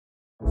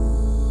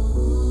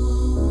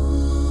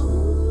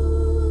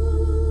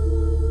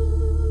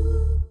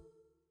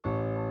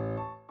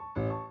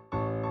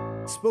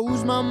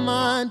expose my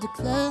mind to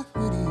clarity.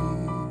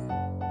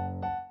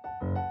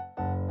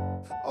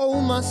 Oh,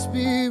 my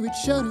spirit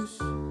shudders.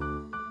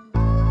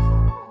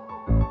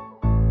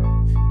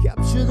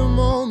 Capture the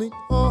moment,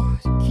 oh,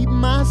 to keep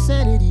my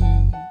sanity.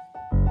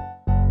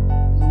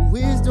 And the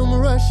wisdom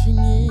rushing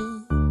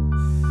in,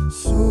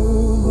 so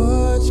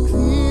much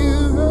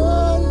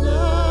clearer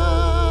now.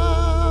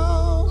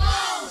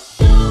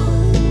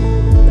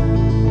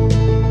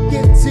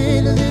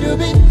 Getting a little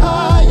bit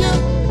higher.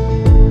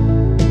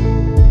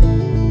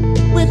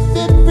 With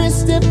every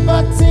step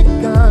I take,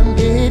 I'm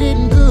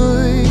getting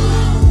good.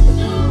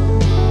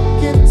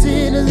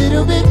 Getting a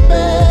little bit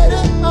better.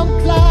 I'm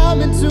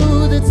climbing to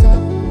the top.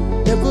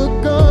 Never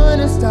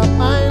gonna stop.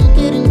 I'm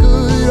getting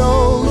good.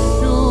 Oh,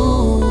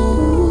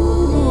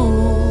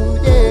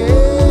 shoot.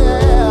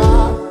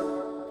 Yeah.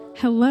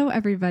 Hello,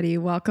 everybody.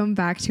 Welcome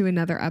back to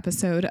another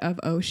episode of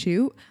Oh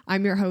Shoot.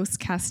 I'm your host,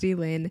 Cassidy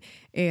Lynn,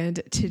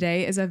 and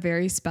today is a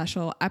very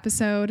special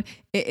episode.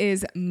 It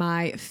is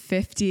my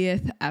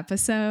 50th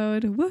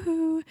episode.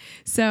 Woohoo!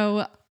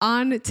 So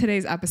on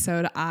today's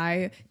episode,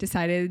 I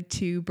decided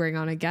to bring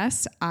on a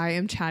guest. I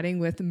am chatting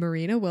with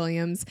Marina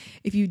Williams.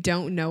 If you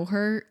don't know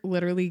her,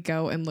 literally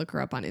go and look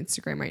her up on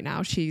Instagram right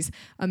now. She's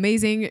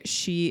amazing.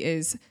 She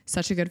is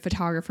such a good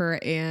photographer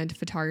and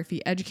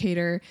photography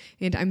educator,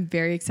 and I'm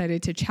very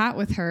excited to chat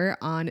with her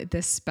on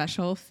this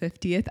special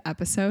 50th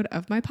episode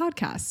of my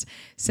podcast.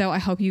 So I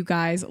hope you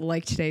guys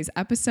like today's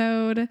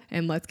episode,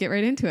 and let's get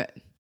right into it.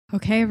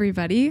 Okay,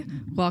 everybody,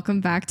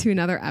 welcome back to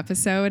another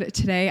episode.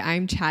 Today,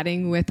 I'm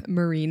chatting with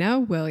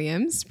Marina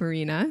Williams.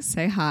 Marina,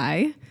 say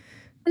hi.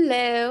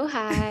 Hello.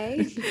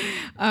 Hi.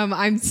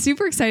 I'm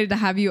super excited to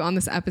have you on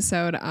this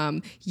episode.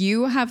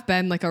 You have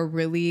been like a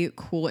really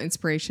cool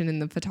inspiration in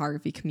the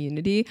photography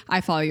community. I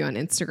follow you on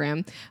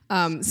Instagram.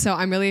 So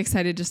I'm really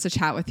excited just to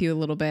chat with you a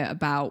little bit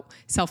about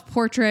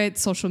self-portrait,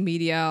 social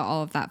media,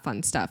 all of that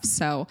fun stuff.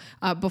 So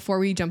before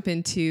we jump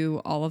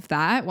into all of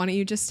that, why don't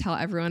you just tell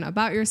everyone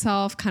about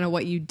yourself, kind of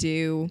what you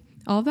do,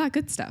 all of that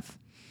good stuff.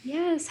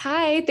 Yes.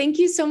 Hi. Thank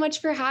you so much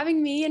for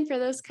having me and for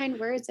those kind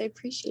words. I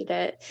appreciate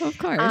it. Of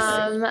course.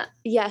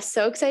 Yes.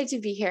 So excited to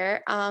be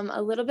here.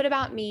 A little bit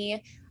about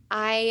me.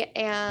 I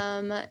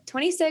am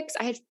 26.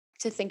 I had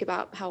to think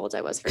about how old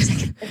I was for a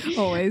second.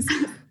 Always.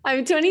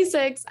 I'm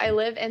 26. I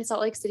live in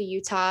Salt Lake City,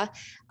 Utah.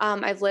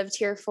 I've lived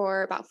here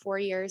for about 4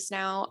 years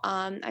now.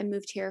 I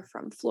moved here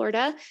from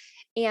Florida,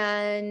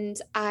 and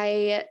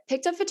I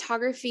picked up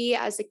photography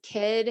as a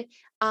kid.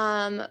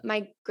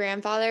 My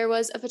grandfather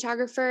was a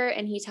photographer,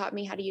 and he taught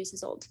me how to use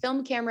his old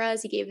film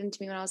cameras. He gave them to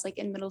me when I was like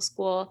in middle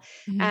school,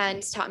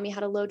 and taught me how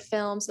to load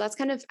film. So that's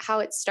kind of how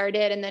it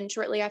started. And then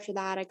shortly after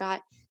that, I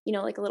got,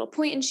 like a little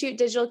point and shoot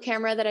digital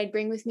camera that I'd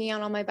bring with me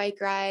on all my bike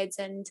rides,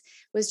 and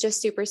was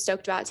just super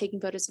stoked about taking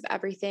photos of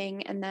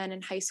everything. And then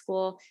in high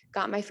school,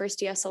 got my first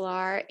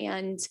DSLR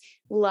and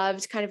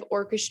loved kind of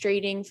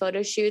orchestrating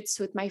photo shoots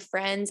with my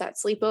friends at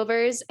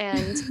sleepovers.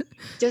 And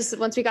just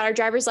once we got our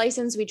driver's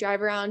license, we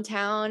drive around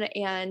town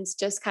and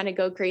just kind of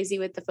go crazy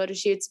with the photo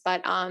shoots.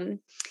 But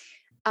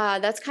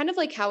that's kind of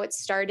like how it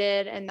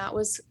started. And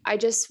I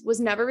just was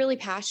never really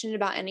passionate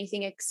about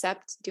anything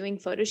except doing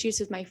photo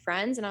shoots with my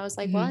friends. And I was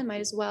like, well, I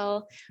might as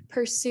well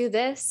pursue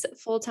this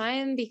full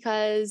time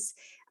because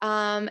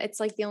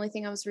it's like the only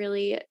thing I was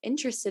really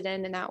interested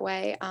in that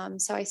way.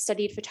 So I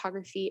studied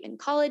photography in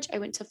college. I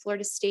went to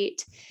Florida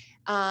State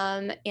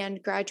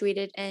and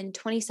graduated in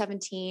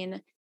 2017.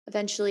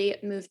 Eventually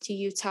moved to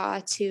Utah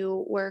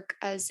to work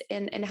as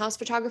an in-house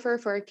photographer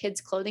for a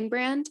kids clothing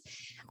brand.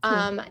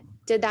 Cool.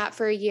 Did that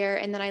for a year,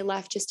 and then I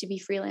left just to be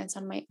freelance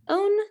on my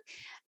own.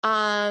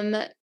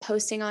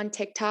 Posting on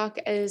TikTok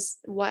is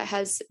what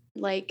has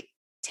like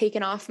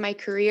taken off my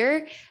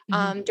career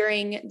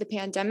during the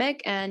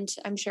pandemic, and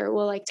I'm sure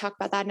we'll like talk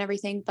about that and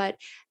everything, but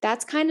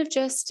that's kind of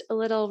just a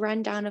little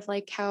rundown of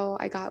like how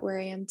I got where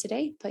I am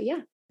today. But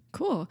yeah.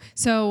 Cool.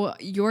 So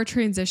your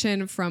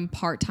transition from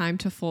part-time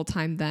to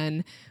full-time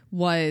then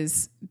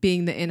was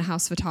being the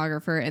in-house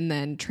photographer and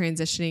then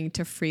transitioning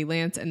to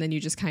freelance. And then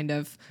you just kind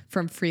of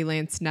from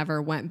freelance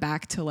never went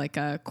back to like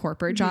a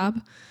corporate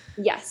job.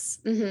 Yes.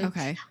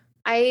 Okay.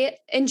 I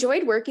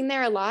enjoyed working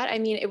there a lot. I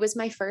mean, it was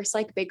my first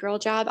like big girl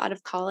job out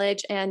of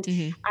college. And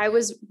I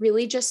was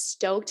really just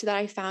stoked that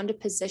I found a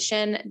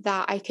position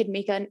that I could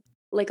make a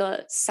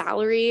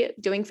salary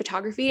doing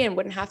photography and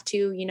wouldn't have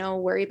to,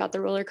 worry about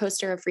the roller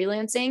coaster of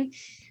freelancing.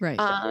 Right.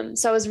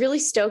 So I was really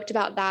stoked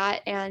about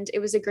that. And it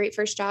was a great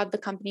first job. The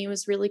company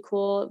was really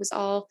cool. It was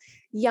all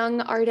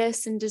young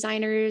artists and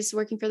designers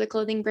working for the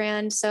clothing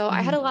brand. So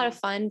I had a lot of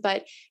fun,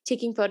 but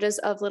taking photos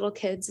of little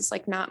kids is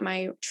like not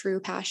my true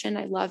passion.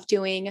 I love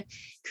doing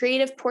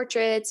creative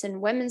portraits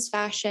and women's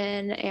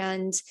fashion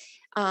and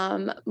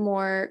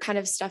more kind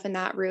of stuff in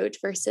that route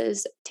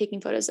versus taking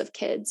photos of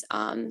kids.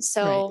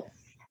 Right.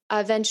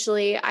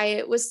 Eventually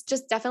I was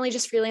definitely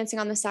just freelancing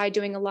on the side,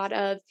 doing a lot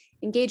of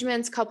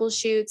engagements, couple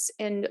shoots,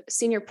 and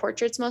senior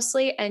portraits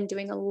mostly, and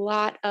doing a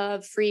lot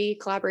of free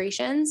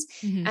collaborations.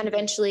 And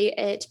eventually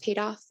it paid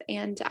off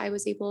and I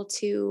was able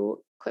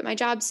to quit my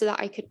job so that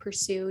I could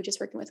pursue just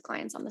working with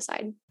clients on the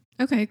side.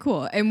 Okay,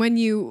 cool. And when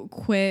you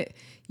quit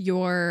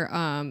your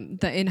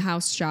the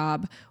in-house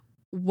job,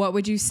 what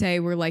would you say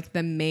were like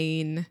the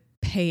main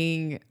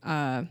paying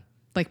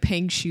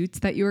paying shoots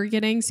that you were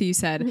getting? So you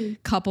said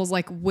couples,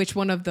 like which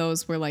one of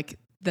those were like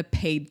the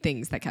paid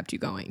things that kept you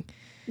going?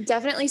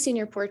 Definitely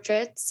senior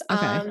portraits.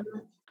 Okay.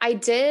 I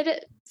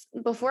did,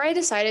 before I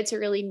decided to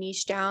really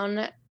niche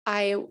down,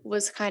 I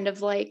was kind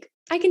of like,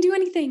 I can do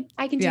anything.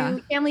 I can Yeah.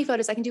 do family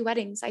photos. I can do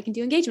weddings. I can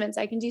do engagements.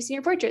 I can do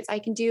senior portraits. I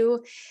can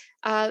do,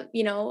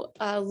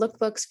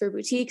 lookbooks for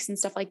boutiques and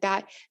stuff like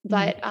that.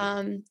 But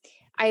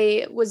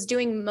I was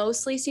doing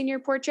mostly senior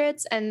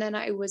portraits, and then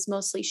I was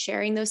mostly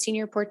sharing those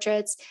senior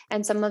portraits,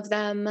 and some of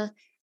them,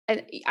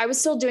 and I was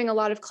still doing a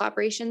lot of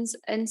collaborations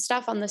and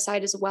stuff on the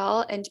side as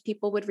well. And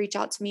people would reach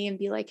out to me and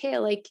be like, hey, I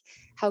like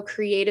how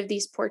creative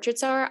these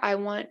portraits are. I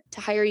want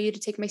to hire you to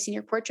take my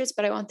senior portraits,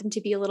 but I want them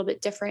to be a little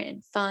bit different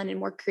and fun and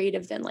more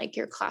creative than like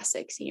your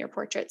classic senior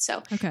portraits.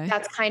 So Okay.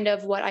 that's kind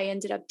of what I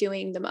ended up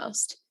doing the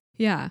most.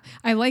 Yeah,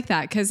 I like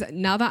that because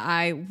now that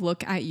I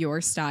look at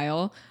your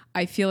style,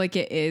 I feel like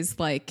it is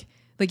like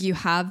you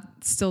have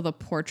still the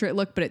portrait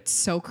look, but it's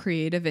so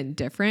creative and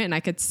different. And I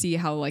could see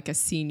how like a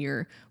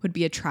senior would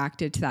be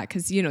attracted to that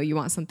because, you know, you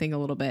want something a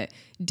little bit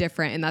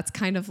different. And that's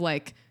kind of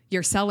like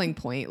your selling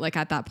point, like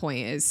at that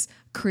point, is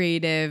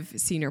creative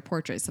senior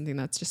portrait, something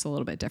that's just a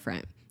little bit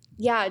different.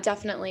 Yeah,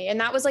 definitely. And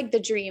that was like the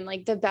dream.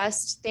 Like the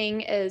best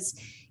thing is,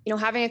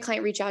 having a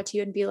client reach out to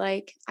you and be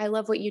like, I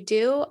love what you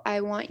do.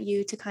 I want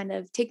you to kind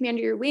of take me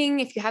under your wing.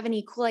 If you have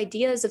any cool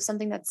ideas of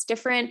something that's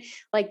different,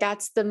 like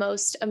that's the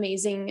most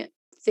amazing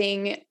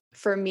thing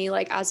for me,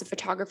 like as a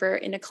photographer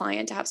and a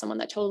client, to have someone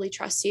that totally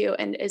trusts you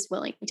and is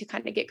willing to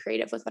kind of get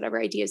creative with whatever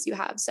ideas you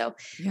have. So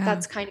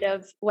that's kind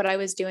of what I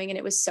was doing. And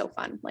it was so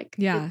fun. Like,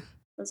 it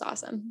was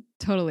awesome.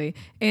 Totally.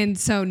 And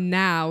so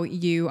now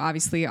you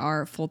obviously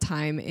are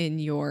full-time in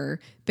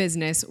your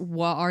business.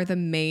 What are the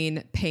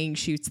main paying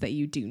shoots that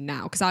you do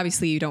now? Because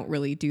obviously you don't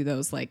really do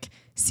those like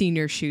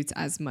senior shoots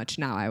as much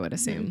now, I would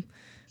assume.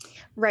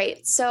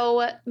 Right.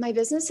 So my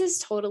business has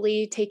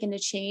totally taken a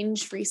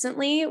change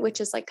recently,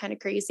 which is like kind of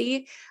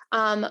crazy.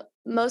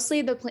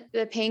 Mostly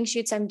the paying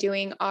shoots I'm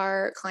doing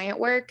are client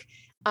work,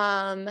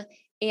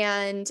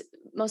 and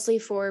mostly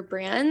for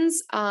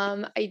brands.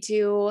 I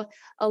do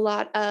a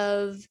lot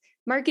of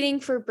marketing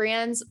for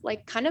brands,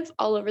 like kind of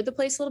all over the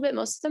place a little bit.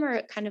 Most of them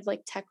are kind of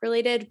like tech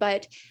related,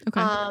 but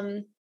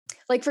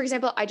like, for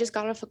example, I just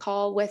got off a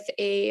call with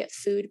a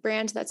food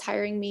brand that's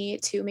hiring me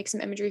to make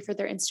some imagery for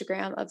their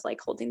Instagram of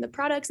like holding the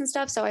products and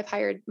stuff. So I've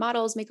hired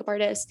models, makeup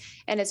artists,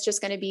 and it's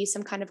just going to be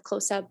some kind of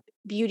close-up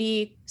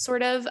beauty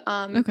sort of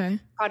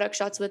product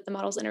shots with the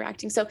models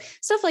interacting. So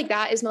stuff like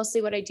that is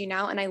mostly what I do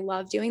now. And I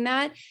love doing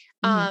that.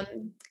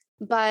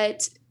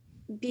 But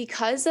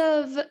because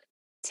of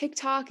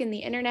TikTok and the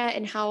internet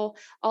and how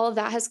all of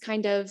that has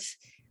kind of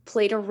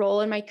played a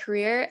role in my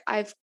career,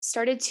 I've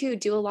started to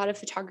do a lot of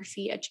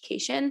photography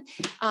education.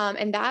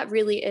 And that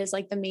really is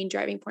like the main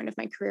driving point of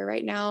my career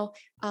right now,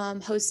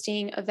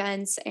 hosting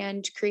events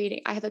and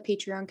creating. I have a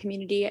Patreon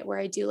community where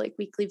I do like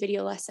weekly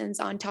video lessons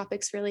on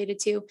topics related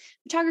to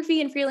photography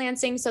and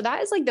freelancing. So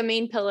that is like the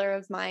main pillar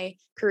of my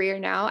career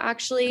now,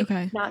 actually.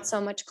 Not so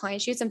much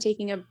client shoots. I'm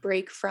taking a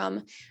break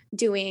from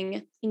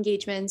doing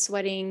engagements,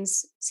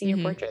 weddings,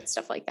 senior portraits,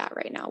 stuff like that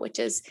right now, which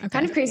is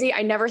kind of crazy.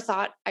 I never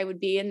thought I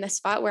would be in this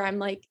spot where I'm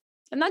like,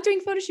 I'm not doing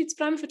photo shoots,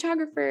 but I'm a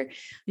photographer.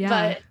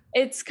 But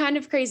it's kind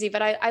of crazy.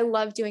 But I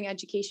love doing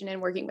education and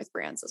working with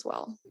brands as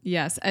well.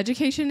 Yes.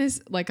 Education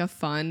is like a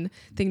fun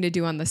thing to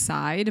do on the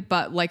side.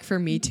 But like for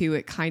me too,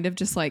 it kind of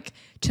just like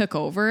took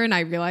over. And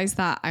I realized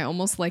that I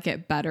almost like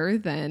it better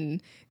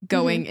than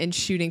going and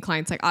shooting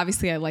clients. Like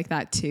obviously I like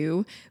that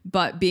too,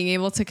 but being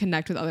able to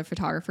connect with other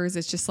photographers,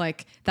 it's just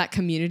like that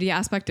community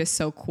aspect is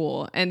so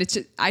cool. And it's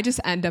just, I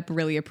just end up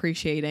really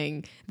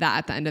appreciating that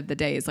at the end of the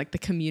day is like the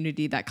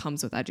community that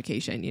comes with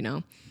education, you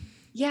know?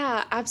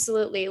 Yeah,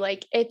 absolutely.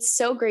 Like it's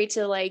so great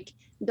to like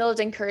build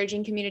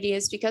encouraging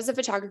communities, because the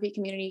photography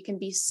community can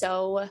be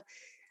so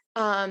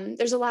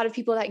there's a lot of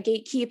people that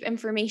gatekeep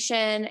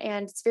information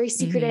and it's very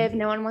secretive.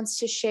 No one wants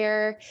to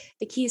share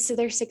the keys to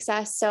their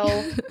success.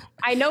 So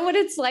I know what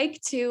it's like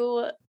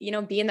to,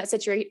 be in that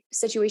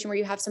situation where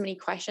you have so many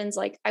questions.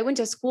 Like I went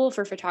to school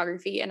for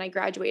photography and I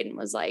graduated and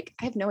was like,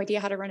 I have no idea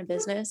how to run a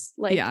business.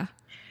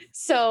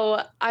 So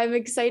I'm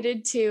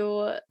excited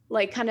to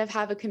like kind of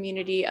have a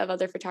community of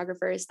other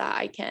photographers that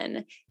I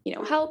can,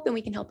 help, and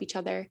we can help each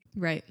other.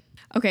 Right.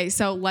 Okay.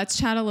 So let's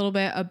chat a little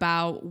bit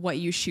about what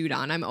you shoot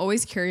on. I'm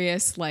always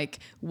curious, like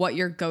what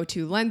your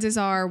go-to lenses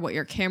are, what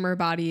your camera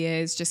body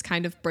is, just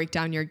kind of break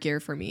down your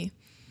gear for me.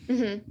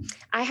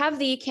 I have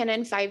the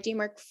Canon 5D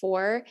Mark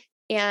IV,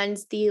 and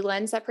the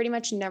lens that pretty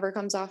much never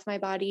comes off my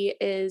body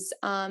is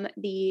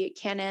the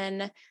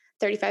Canon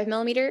 35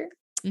 millimeter.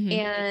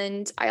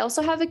 And I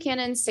also have a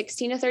Canon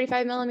 16 to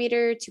 35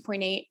 millimeter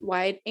 2.8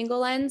 wide angle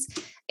lens.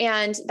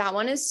 And that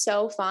one is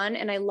so fun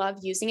and I love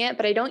using it,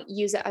 but I don't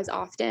use it as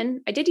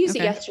often. I did use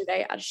it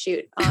yesterday at a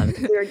shoot.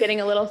 We were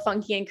getting a little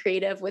funky and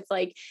creative with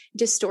like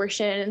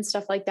distortion and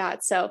stuff like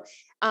that. So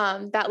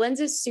That lens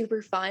is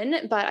super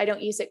fun, but I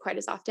don't use it quite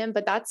as often,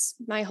 but that's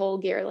my whole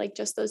gear, like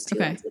just those two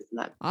lenses and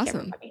that camera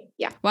Awesome. body.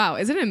 Yeah. Wow.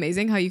 Isn't it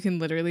amazing how you can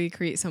literally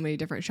create so many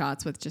different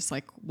shots with just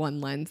like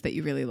one lens that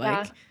you really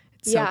like? Yeah.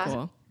 It's so Yeah.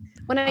 cool.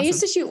 When I used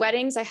Awesome. to shoot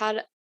weddings, I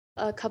had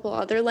a couple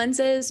other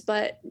lenses,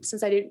 but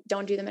since I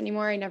don't do them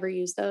anymore, I never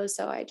use those.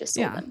 So I just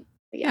sold Yeah. them.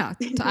 But Yeah,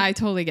 I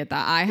totally get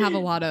that. I have a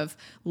lot of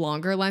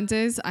longer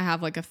lenses. I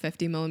have like a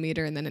 50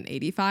 millimeter and then an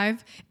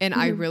 85, and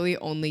I Mhm. really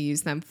only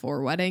use them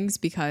for weddings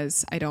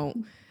because I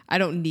don't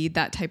need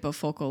that type of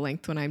focal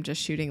length when I'm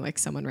just shooting like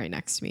someone right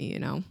next to me, you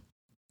know?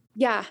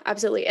 Yeah,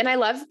 absolutely. And I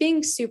love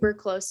being super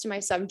close to my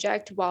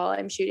subject while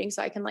I'm shooting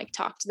so I can like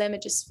talk to them.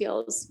 It just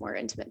feels more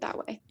intimate that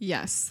way.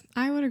 Yes,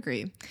 I would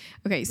agree.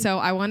 Okay, so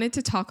I wanted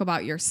to talk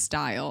about your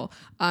style.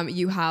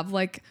 You have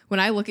like, when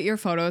I look at your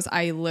photos,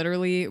 I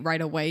literally right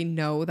away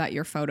know that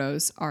your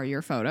photos are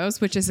your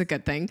photos, which is a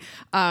good thing.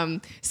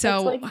 That's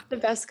like the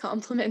best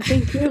compliment.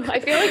 Thank you.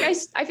 I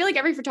feel like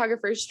every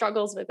photographer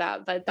struggles with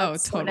that, but oh,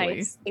 that's so totally.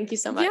 nice. Thank you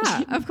so much.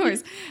 Yeah, of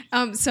course.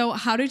 So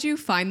how did you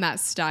find that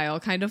style?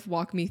 Kind of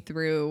walk me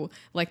through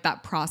like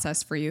that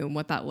process for you and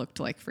what that looked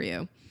like for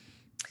you.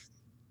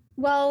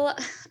 Well,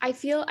 I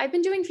feel I've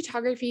been doing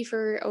photography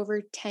for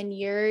over 10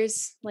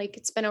 years. Like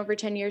it's been over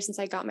 10 years since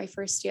I got my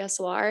first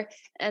DSLR.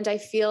 And I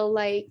feel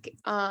like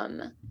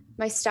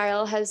my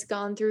style has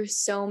gone through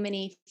so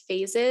many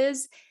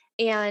phases.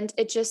 And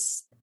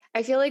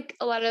I feel like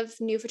a lot of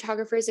new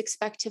photographers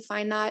expect to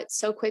find that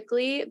so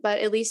quickly. But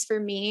at least for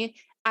me,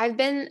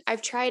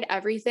 I've tried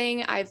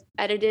everything. I've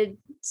edited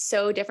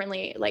so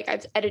differently. Like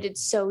I've edited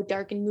so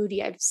dark and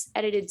moody.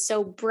 Edited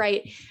so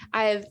bright.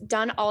 I've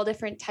done all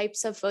different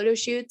types of photo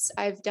shoots.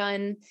 I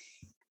don't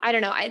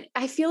know.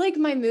 I feel like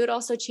my mood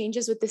also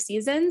changes with the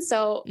season.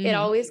 So it Mhm.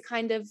 always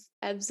kind of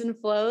ebbs and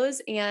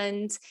flows.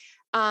 And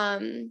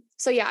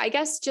so yeah, I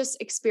guess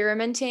just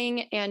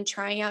experimenting and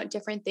trying out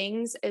different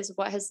things is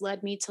what has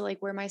led me to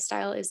like where my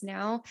style is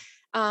now.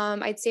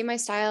 I'd say my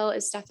style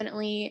is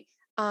definitely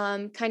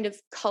kind of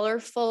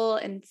colorful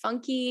and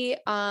funky.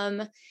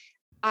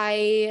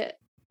 I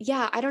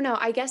don't know.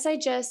 I guess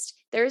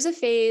there's a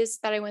phase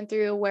that I went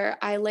through where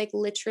I like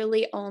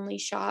literally only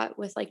shot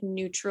with like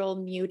neutral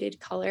muted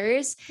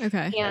colors.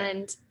 Okay.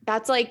 And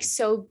that's like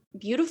so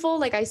beautiful.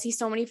 Like I see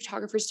so many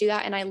photographers do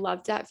that and I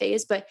loved that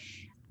phase, but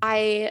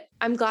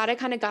I'm glad I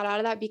kind of got out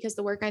of that because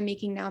the work I'm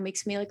making now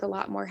makes me like a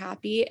lot more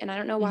happy. And I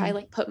don't know why I Mhm.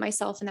 like put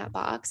myself in that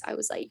box. I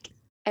was like,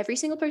 every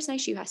single person I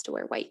shoot has to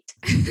wear white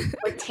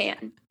or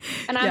tan.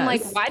 And I'm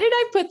like, Yes. why did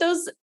I put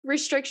those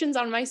restrictions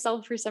on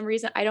myself for some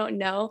reason? I don't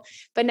know.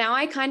 But now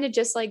I kind of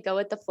just like go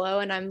with the flow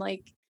and I'm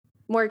like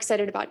more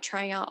excited about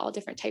trying out all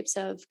different types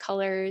of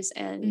colors.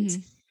 And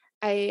Mhm.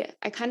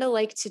 I kind of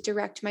like to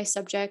direct my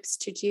subjects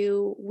to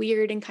do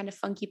weird and kind of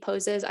funky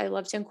poses. I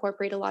love to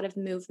incorporate a lot of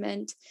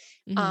movement.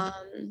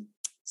 Mhm.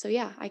 So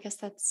yeah, I guess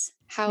that's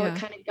how it Yeah.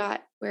 kind of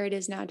got where it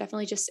is now.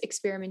 Definitely just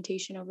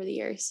experimentation over the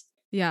years.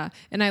 Yeah.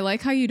 And I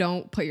like how you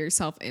don't put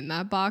yourself in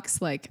that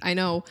box. Like, I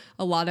know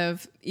a lot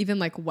of even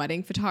like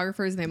wedding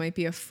photographers, they might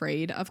be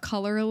afraid of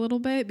color a little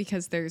bit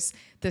because there's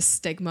this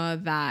stigma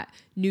that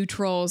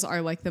neutrals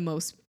are like the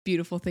most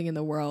beautiful thing in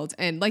the world.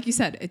 And like you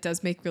said, it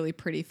does make really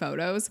pretty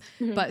photos,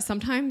 Mhm. but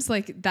sometimes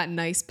like that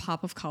nice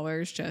pop of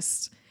colors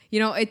just,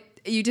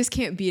 you just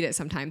can't beat it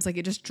sometimes. Like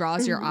it just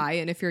draws your Mhm. eye.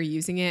 And if you're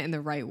using it in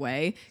the right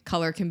way,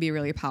 color can be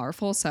really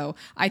powerful. So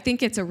I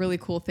think it's a really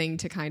cool thing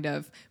to kind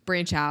of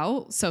branch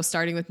out. So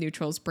starting with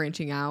neutrals,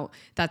 branching out,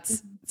 that's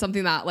Mhm.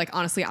 something that like,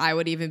 honestly, I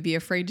would even be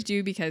afraid to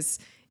do because,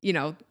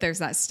 there's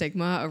that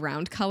stigma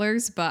around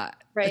colors, but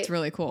it's Right.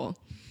 really cool.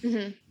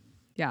 Mhm.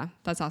 Yeah,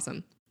 that's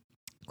awesome.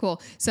 Cool.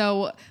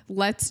 So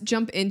let's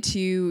jump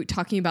into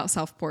talking about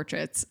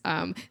self-portraits.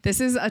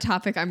 This is a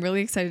topic I'm really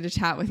excited to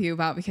chat with you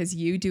about because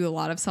you do a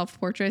lot of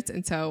self-portraits.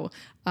 And so,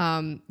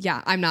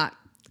 yeah, I'm not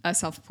a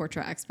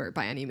self-portrait expert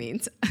by any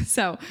means.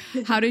 So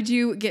how did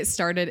you get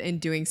started in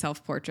doing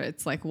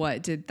self-portraits? Like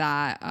what did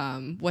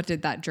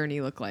that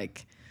journey look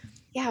like?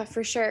 Yeah,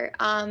 for sure.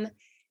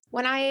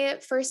 When I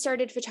first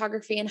started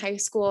photography in high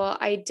school,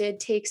 I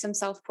did take some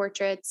self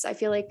portraits. I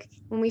feel like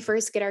when we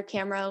first get our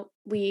camera,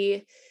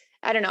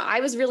 I don't know, I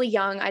was really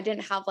young. I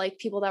didn't have like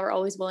people that were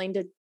always willing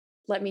to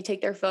let me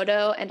take their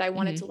photo, and I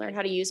wanted Hmm. to learn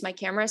how to use my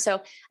camera.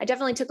 So I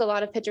definitely took a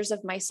lot of pictures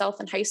of myself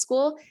in high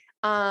school.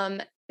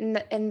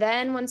 And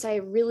then once I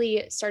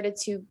really started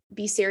to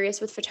be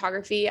serious with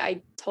photography,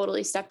 I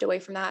totally stepped away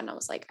from that. And I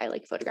was like, I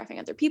like photographing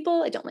other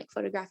people. I don't like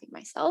photographing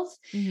myself.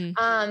 Hmm.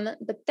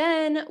 But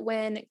then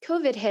when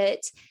COVID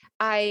hit,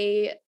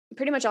 I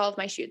pretty much all of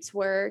my shoots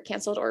were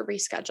canceled or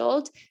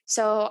rescheduled.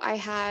 So I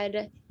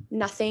had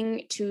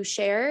nothing to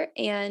share.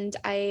 And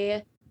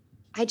I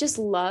just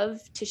love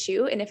to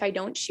shoot. And if I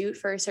don't shoot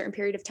for a certain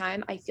period of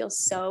time, I feel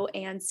so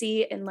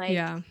antsy and like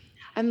Yeah.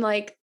 I'm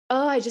like,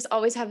 oh, I just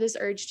always have this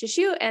urge to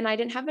shoot. And I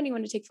didn't have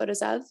anyone to take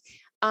photos of.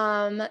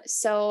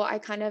 So I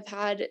kind of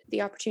had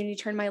the opportunity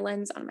to turn my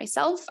lens on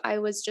myself. I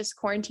was just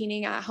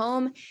quarantining at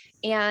home,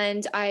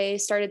 and I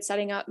started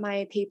setting up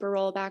my paper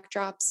roll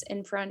backdrops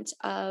in front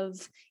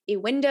of a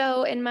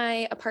window in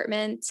my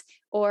apartment.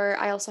 Or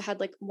I also had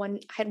one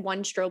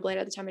strobe light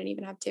at the time. I didn't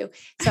even have two.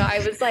 So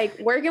I was like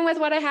working with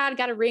what I had,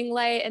 got a ring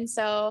light. And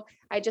so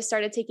I just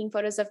started taking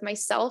photos of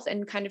myself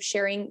and kind of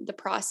sharing the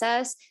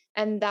process.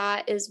 And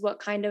that is what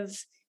kind of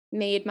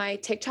made my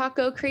TikTok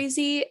go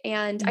crazy.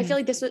 And I feel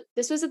like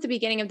this was at the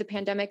beginning of the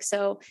pandemic.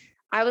 So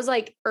I was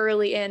like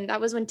early in, that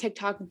was when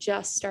TikTok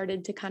just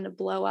started to kind of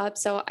blow up.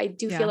 So I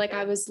do feel like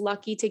I was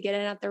lucky to get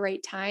in at the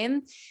right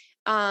time.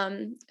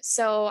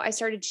 So I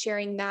started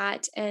sharing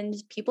that, and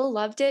people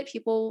loved it.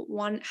 People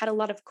had a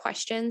lot of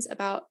questions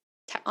about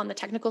on the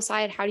technical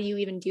side. How do you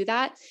even do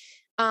that?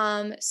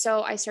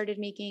 So I started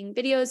making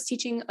videos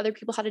teaching other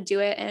people how to do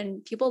it,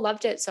 and people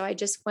loved it. So I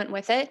just went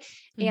with it.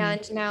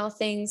 And now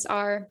things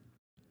are,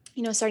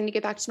 starting to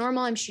get back to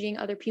normal. I'm shooting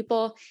other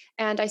people,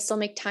 and I still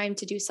make time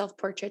to do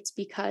self-portraits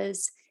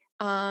because,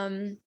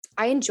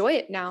 I enjoy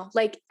it now.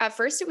 Like at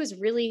first it was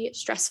really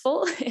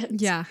stressful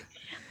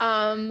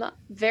and,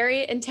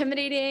 very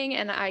intimidating,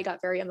 and I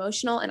got very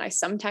emotional, and I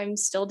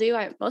sometimes still do.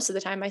 Most of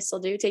the time I still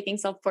do taking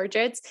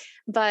self-portraits,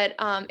 but,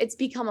 it's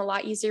become a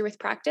lot easier with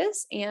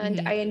practice,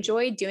 and I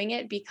enjoy doing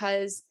it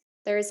because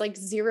there's like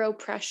zero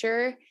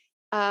pressure,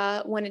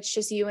 when it's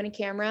just you and a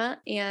camera,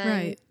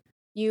 and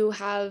you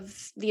have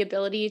the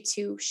ability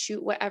to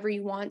shoot whatever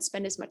you want,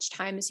 spend as much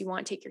time as you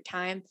want, take your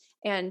time.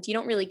 And you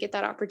don't really get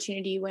that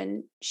opportunity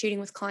when shooting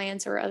with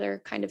clients or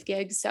other kind of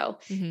gigs. So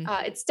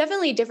it's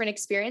definitely a different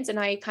experience. And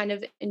I kind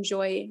of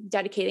enjoy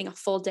dedicating a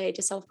full day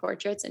to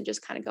self-portraits and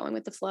just kind of going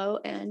with the flow.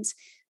 And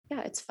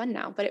yeah, it's fun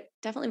now, but it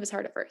definitely was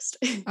hard at first.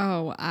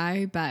 Oh,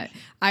 I bet.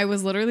 I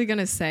was literally going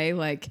to say,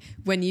 like,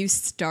 when you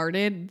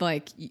started,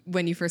 like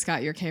when you first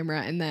got your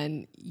camera and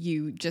then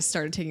you just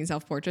started taking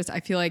self-portraits,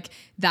 I feel like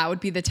that would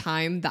be the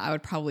time that I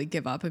would probably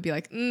give up and be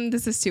like,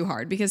 this is too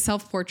hard, because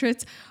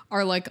self-portraits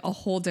are like a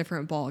whole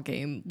different ball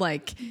game.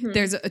 Like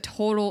there's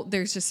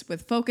just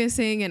with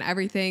focusing and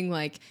everything,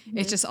 like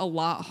it's just a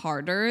lot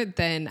harder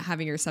than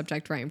having your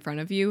subject right in front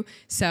of you.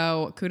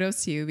 So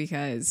kudos to you,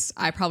 because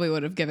I probably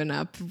would have given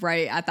up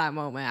right at that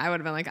moment. I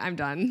would have been like, I'm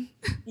done.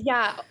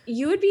 Yeah,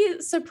 you would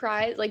be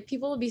surprised. Like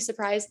people would be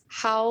surprised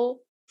how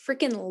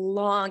freaking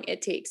long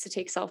it takes to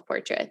take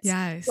self-portraits.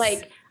 Yes.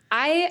 Like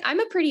I'm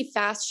a pretty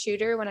fast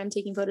shooter when I'm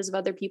taking photos of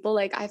other people.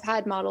 Like I've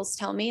had models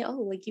tell me, oh,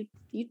 like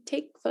you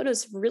take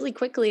photos really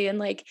quickly. And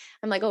like,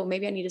 I'm like, oh,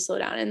 maybe I need to slow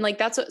down. And like,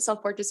 that's what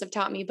self-portraits have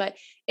taught me, but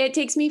it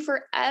takes me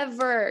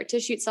forever to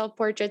shoot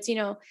self-portraits,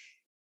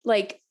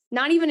 like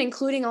not even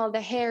including all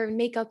the hair and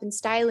makeup and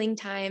styling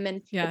time.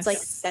 And it's like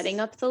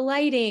setting up the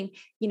lighting,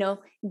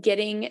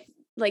 getting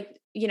like,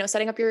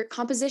 setting up your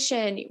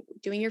composition,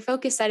 doing your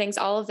focus settings,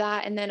 all of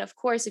that. And then of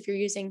course, if you're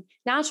using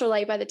natural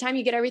light, by the time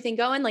you get everything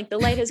going, like the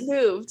light has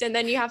moved, and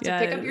then you have to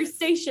pick up your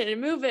station and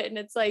move it. And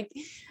it's like,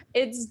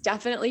 it's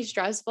definitely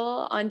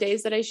stressful. On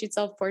days that I shoot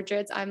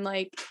self-portraits, I'm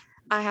like,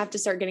 I have to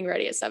start getting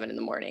ready at 7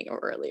 a.m. or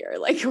earlier,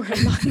 like where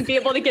I'm not going to be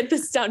able to get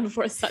this done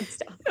before the sun's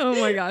down. Oh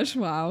my gosh.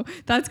 Wow.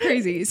 That's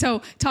crazy.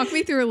 So talk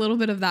me through a little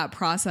bit of that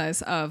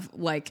process of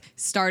like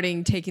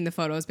starting taking the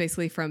photos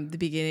basically from the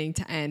beginning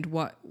to end.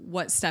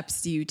 What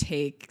steps do you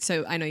take?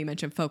 So I know you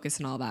mentioned focus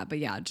and all that, but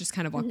yeah, just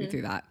kind of walk me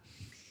through that.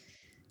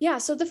 Yeah.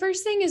 So the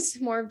first thing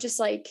is more of just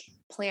like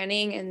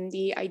planning and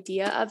the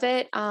idea of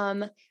it.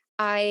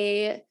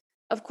 I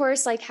of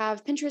course, like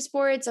have Pinterest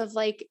boards of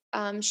like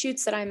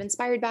shoots that I'm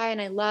inspired by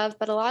and I love,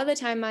 but a lot of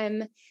the time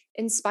I'm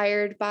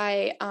inspired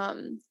by,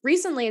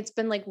 recently it's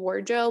been like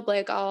wardrobe.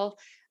 Like I'll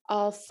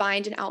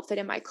find an outfit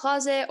in my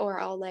closet, or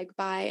I'll like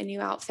buy a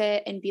new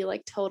outfit and be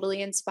like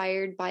totally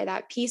inspired by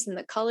that piece and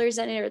the colors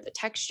in it or the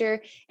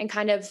texture, and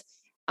kind of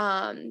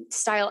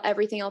style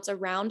everything else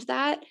around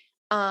that.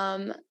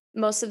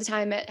 Most of the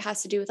time it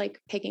has to do with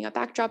like picking a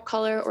backdrop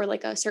color or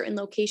like a certain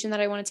location that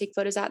I want to take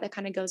photos at that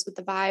kind of goes with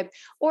the vibe,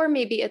 or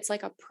maybe it's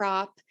like a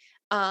prop.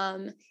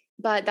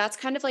 But that's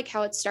kind of like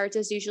how it starts,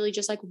 is usually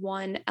just like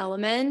one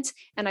element,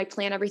 and I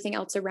plan everything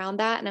else around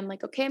that. And I'm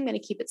like, okay, I'm going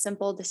to keep it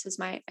simple. This is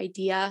my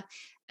idea.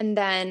 And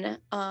then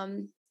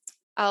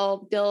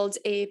I'll build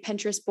a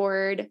Pinterest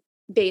board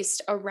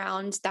based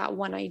around that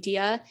one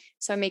idea.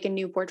 So I make a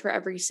new board for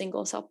every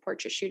single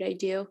self-portrait shoot I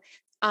do.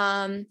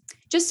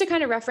 Just to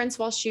kind of reference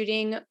while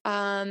shooting.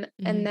 And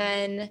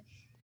then,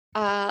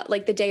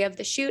 like the day of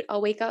the shoot,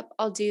 I'll wake up,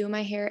 I'll do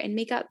my hair and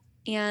makeup,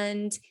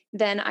 and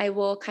then I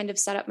will kind of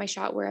set up my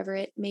shot wherever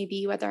it may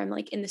be, whether I'm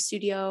like in the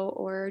studio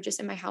or just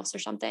in my house or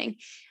something.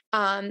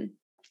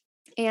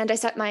 And I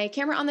set my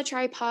camera on the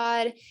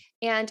tripod,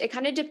 and it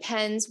kind of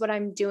depends what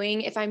I'm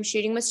doing. If I'm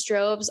shooting with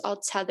strobes,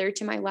 I'll tether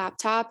to my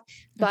laptop.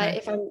 But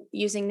if I'm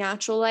using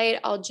natural light,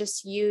 I'll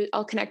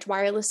connect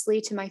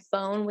wirelessly to my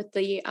phone with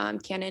the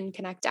Canon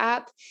Connect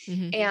app.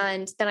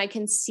 And then I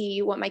can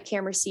see what my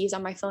camera sees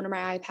on my phone or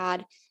my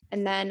iPad.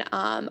 And then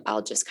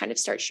I'll just kind of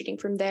start shooting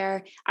from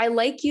there. I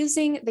like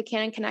using the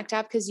Canon Connect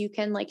app because you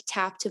can like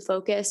tap to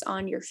focus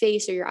on your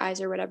face or your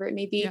eyes or whatever it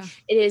may be.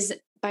 It is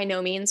by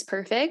no means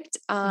perfect.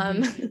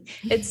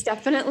 It's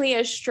definitely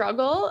a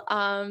struggle.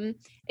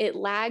 It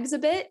lags a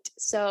bit,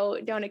 so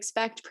don't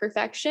expect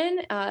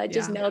perfection.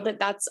 Just know that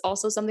that's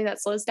also something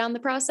that slows down the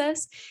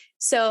process.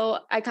 So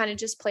I kind of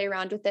just play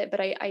around with it, but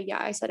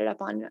I set it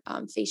up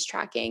on face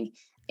tracking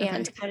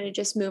and kind of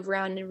just move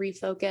around and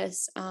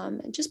refocus,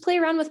 and just play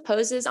around with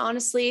poses.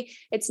 Honestly,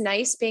 it's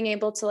nice being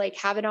able to like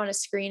have it on a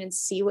screen and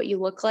see what you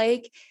look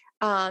like,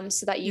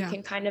 so that you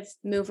can kind of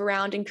move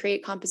around and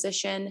create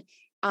composition,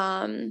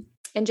 and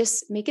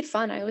just make it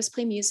fun. I always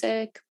play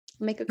music,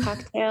 make a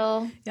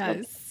cocktail.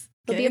 Yes.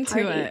 It'll Get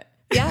into it.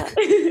 Yeah.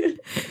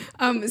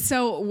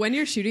 So when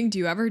you're shooting, do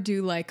you ever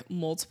do like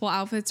multiple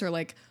outfits or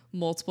like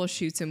multiple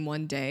shoots in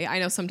one day? I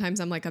know sometimes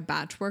I'm like a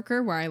batch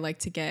worker where I like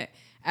to get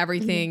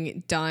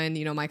everything done,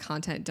 you know, my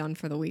content done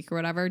for the week or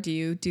whatever. Do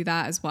you do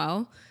that as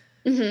well?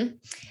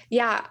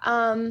 Yeah.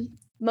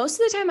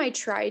 Most of the time I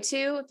try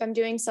to. If I'm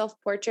doing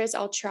self-portraits,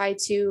 I'll try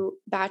to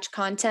batch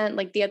content.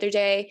 Like the other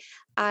day,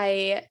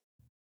 I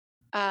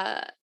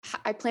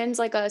planned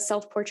like a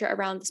self-portrait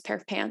around this pair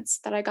of pants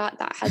that I got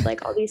that had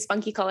like all these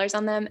funky colors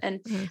on them. And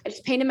I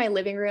just painted my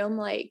living room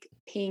like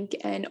pink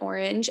and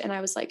orange. And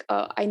I was like,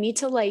 oh, I need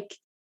to like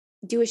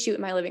do a shoot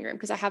in my living room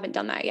because I haven't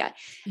done that yet.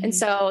 And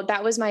so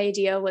that was my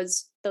idea,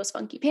 was those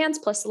funky pants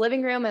plus the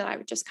living room. And I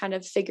would just kind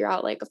of figure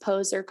out like a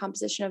pose or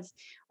composition of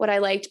what I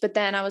liked. But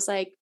then I was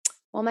like,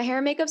 well, my hair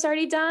and makeup's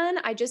already done.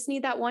 I just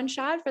need that one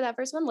shot for that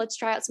first one. Let's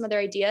try out some other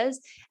ideas.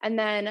 And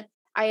then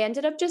I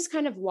ended up just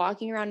kind of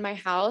walking around my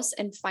house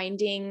and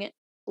finding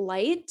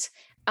light.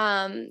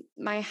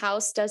 My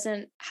house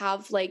doesn't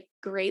have like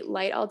great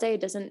light all day.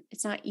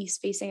 It's not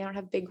east facing. I don't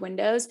have big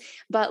windows,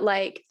 but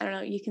like, I don't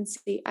know, you can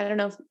see, I don't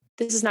know if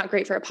this is not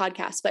great for a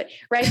podcast, but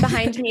right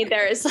behind me,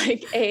 there is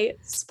like a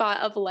spot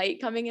of light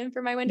coming in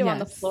from my window on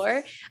the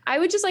floor. I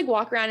would just like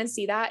walk around and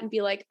see that and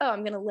be like, oh,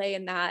 I'm going to lay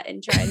in that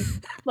and try and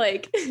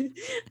like,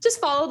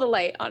 just follow the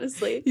light,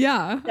 honestly.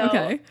 Yeah. So,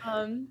 okay.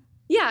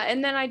 Yeah.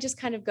 And then I just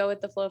kind of go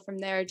with the flow from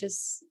there,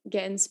 just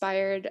get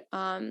inspired,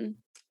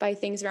 by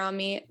things around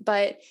me.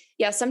 But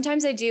yeah,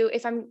 sometimes I do,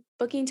 if I'm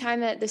booking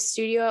time at the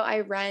studio I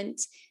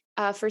rent,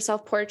 for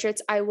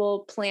self-portraits, I will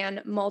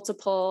plan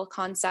multiple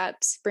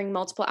concepts, bring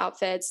multiple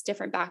outfits,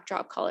 different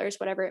backdrop colors,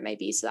 whatever it may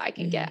be, so that I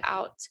can get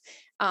out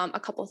a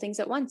couple of things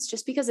at once.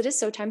 Just because it is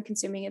so time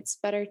consuming, it's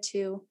better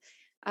to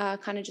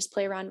kind of just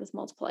play around with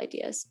multiple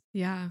ideas.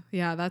 Yeah.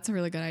 Yeah. That's a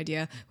really good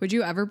idea. Would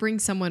you ever bring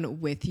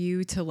someone with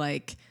you to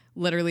like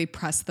literally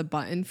press the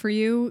button for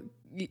you?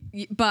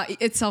 But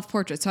it's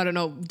self-portrait. So I don't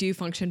know, do you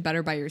function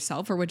better by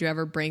yourself, or would you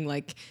ever bring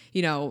like,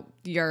 you know,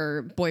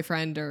 your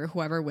boyfriend or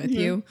whoever with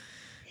you?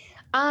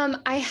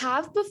 I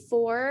have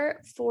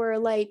before for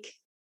like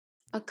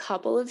a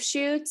couple of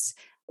shoots.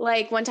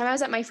 Like one time I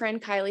was at my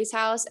friend Kylie's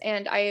house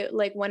and I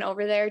like went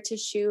over there to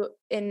shoot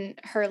in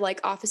her like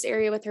office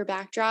area with her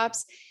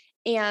backdrops.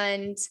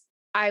 And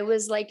I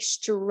was like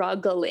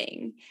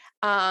struggling.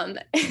 And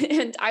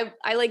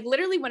I like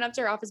literally went up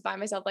to her office by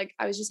myself. Like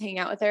I was just hanging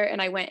out with her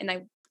and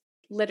I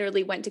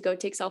literally went to go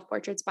take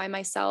self-portraits by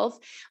myself,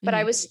 but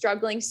I was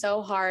struggling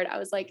so hard. I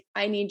was like,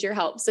 I need your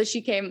help. So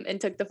she came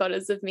and took the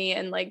photos of me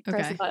and like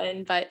pressed the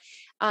button. But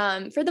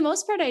for the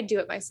most part, I do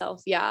it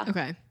myself. Yeah.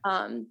 Okay.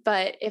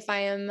 But if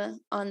I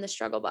am on the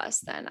struggle bus,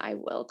 then I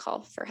will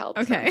call for help.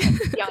 Okay. From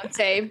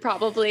Beyonce,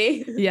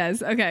 probably.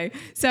 Yes. Okay.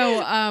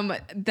 So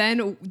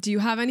then do you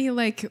have any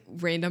like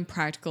random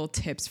practical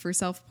tips for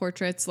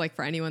self-portraits, like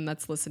for anyone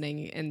that's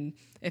listening, and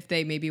if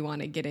they maybe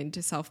want to get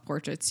into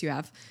self-portraits, you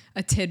have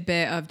a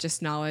tidbit of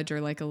just knowledge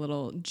or like a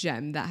little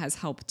gem that has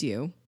helped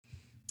you?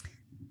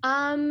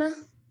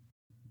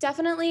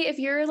 Definitely, if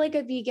you're like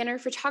a beginner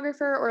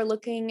photographer or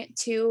looking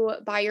to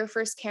buy your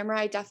first camera,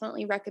 I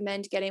definitely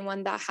recommend getting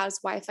one that has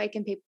Wi-Fi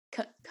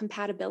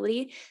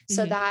compatibility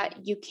so that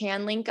you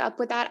can link up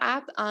with that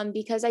app.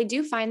 Because I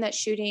do find that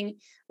shooting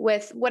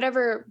with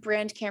whatever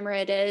brand camera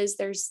it is,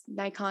 there's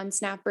Nikon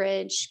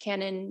SnapBridge,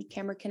 Canon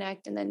Camera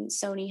Connect, and then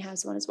Sony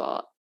has one as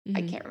well.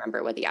 I can't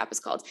remember what the app is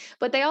called,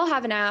 but they all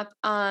have an app.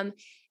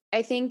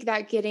 I think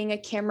that getting a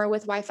camera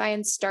with Wi-Fi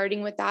and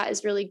starting with that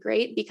is really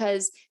great,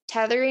 because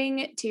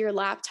tethering to your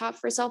laptop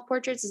for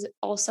self-portraits is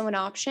also an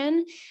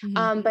option.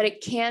 But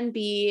it can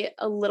be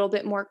a little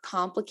bit more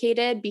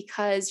complicated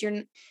because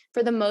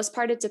for the most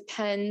part, it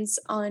depends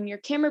on your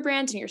camera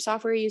brand and your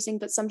software you're using,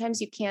 but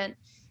sometimes you can't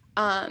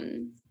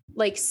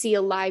like see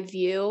a live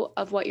view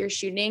of what you're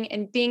shooting,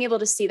 and being able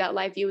to see that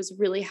live view is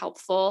really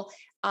helpful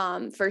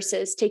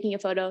versus taking a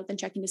photo, then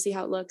checking to see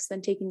how it looks,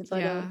 then taking the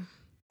photo.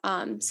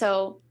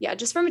 So yeah,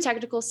 just from a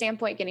technical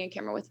standpoint, getting a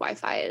camera with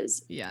Wi-Fi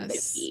is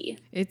the key.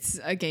 It's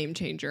a game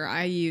changer.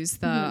 I use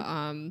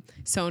the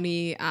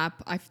Sony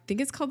app. I think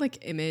it's called like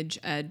Image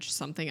Edge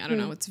something. I don't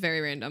know. It's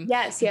very random.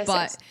 Yes.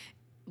 But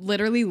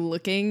literally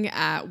looking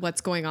at what's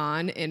going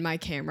on in my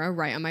camera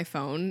right on my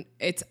phone,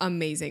 it's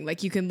amazing.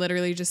 Like you can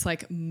literally just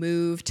like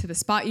move to the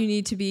spot you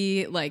need to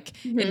be, like,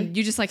 and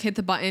you just like hit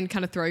the button,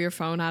 kind of throw your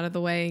phone out of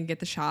the way and get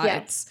the shot.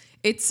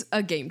 It's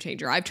a game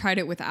changer. I've tried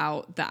it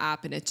without the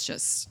app and it's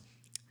just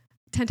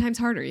 10 times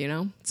harder, you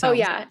know? So Oh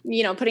yeah.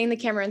 Putting the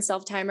camera in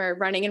self-timer,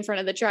 running in front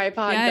of the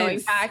tripod, going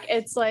back,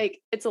 it's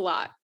a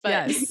lot.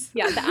 But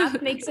yeah, the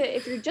app makes it,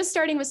 if you're just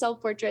starting with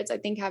self-portraits, I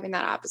think having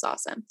that app is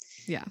awesome.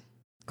 Yeah.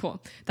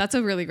 Cool. That's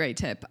a really great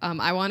tip.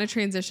 I want to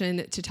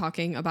transition to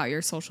talking about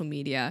your social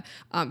media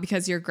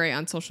because you're great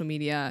on social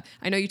media.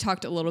 I know you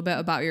talked a little bit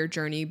about your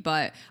journey,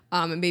 but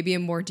maybe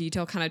in more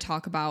detail, kind of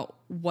talk about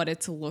what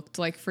it's looked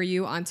like for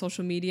you on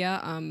social media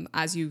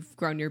as you've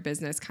grown your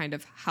business, kind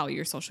of how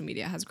your social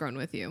media has grown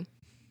with you.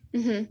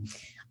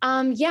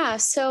 Yeah.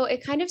 So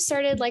it kind of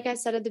started, like I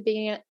said, at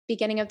the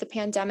beginning of the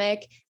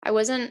pandemic. I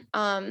wasn't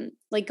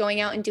like going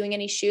out and doing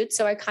any shoots.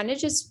 So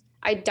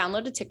I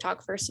downloaded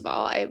TikTok. First of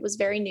all, I was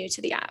very new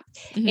to the app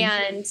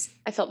and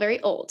I felt very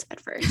old at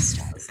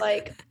first. I was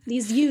like,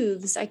 these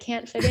youths, I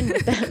can't fit in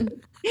with them.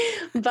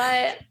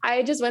 But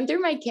I just went through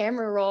my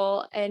camera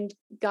roll and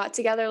got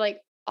together like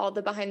all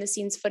the behind the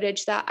scenes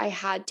footage that I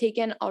had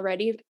taken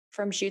already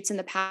from shoots in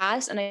the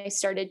past. And I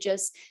started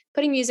just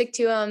putting music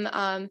to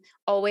them.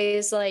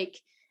 Always like,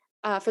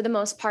 for the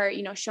most part,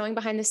 showing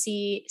behind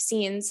the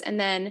scenes. And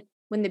then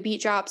when the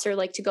beat drops or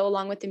like to go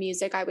along with the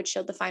music, I would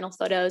show the final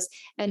photos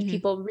and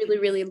people really,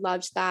 really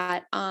loved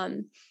that.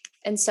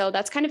 And so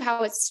that's kind of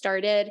how it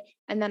started.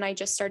 And then I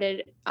just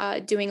started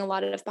doing a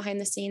lot of behind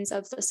the scenes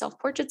of the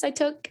self-portraits I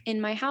took in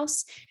my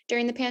house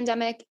during the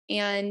pandemic.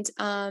 And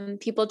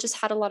people just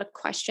had a lot of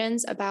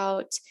questions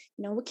about,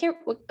 what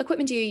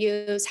equipment do you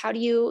use? How do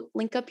you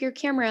link up your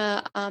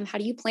camera? How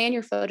do you plan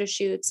your photo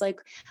shoots?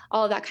 Like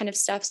all of that kind of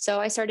stuff. So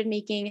I started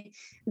making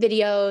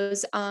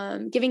videos,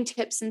 giving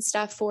tips and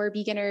stuff for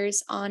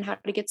beginners on how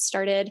to get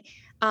started.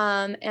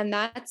 And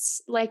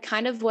that's like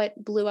kind of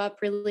what blew up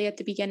really at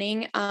the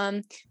beginning.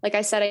 Like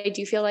I said, I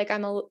do feel like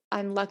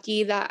I'm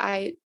lucky that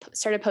I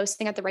started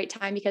posting at the right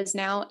time because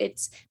now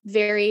it's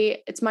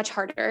much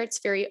harder. It's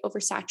very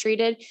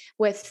oversaturated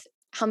with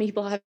how many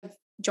people have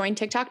joined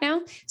TikTok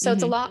now. So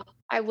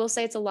I will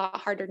say it's a lot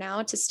harder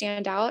now to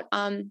stand out.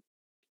 And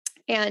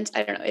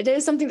I don't know, it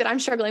is something that I'm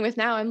struggling with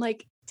now. I'm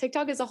like,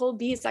 TikTok is a whole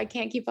beast. I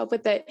can't keep up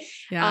with it.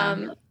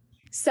 Yeah.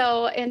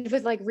 So, and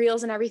with like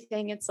reels and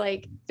everything, it's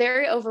like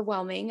very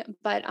overwhelming,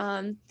 but,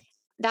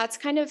 that's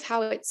kind of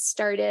how it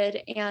started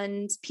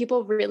and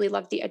people really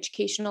love the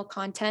educational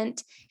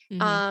content.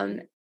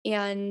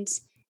 And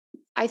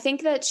I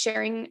think that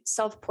sharing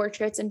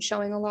self-portraits and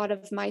showing a lot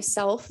of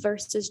myself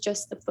versus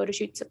just the photo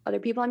shoots of other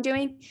people I'm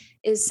doing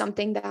is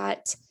something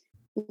that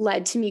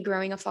led to me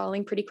growing a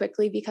following pretty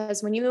quickly,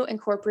 because when you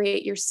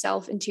incorporate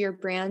yourself into your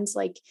brands,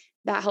 like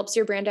that helps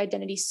your brand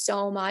identity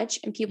so much,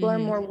 and people are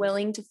more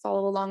willing to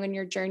follow along on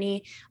your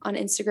journey on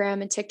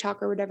Instagram and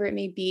TikTok or whatever it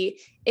may be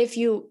if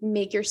you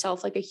make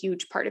yourself like a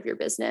huge part of your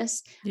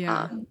business.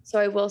 So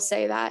I will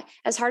say that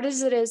as hard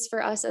as it is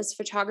for us as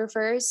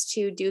photographers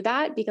to do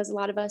that, because a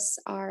lot of us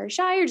are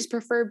shy or just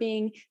prefer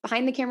being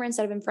behind the camera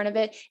instead of in front of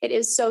it, it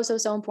is so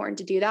important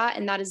to do that.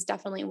 And that is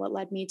definitely what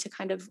led me to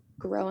kind of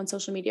grow on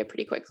social media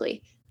pretty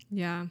quickly.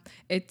 Yeah,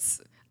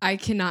 I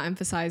cannot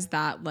emphasize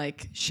that,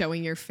 like,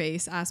 showing your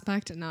face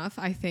aspect enough.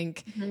 I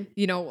think,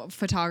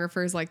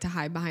 photographers like to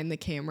hide behind the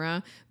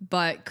camera,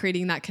 but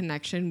creating that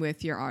connection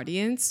with your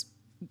audience,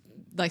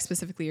 like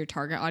specifically your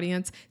target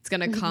audience, it's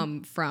going to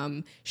come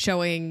from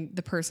showing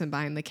the person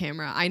behind the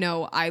camera. I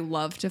know I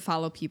love to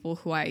follow people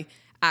who I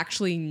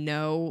actually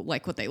know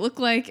like what they look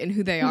like and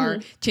who they are.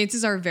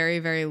 Chances are very,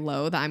 very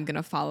low that I'm going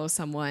to follow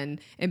someone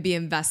and be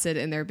invested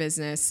in their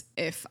business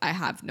if I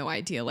have no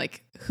idea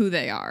like who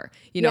they are,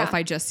 if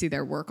I just see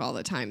their work all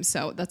the time.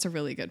 So that's a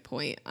really good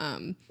point.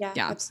 Yeah,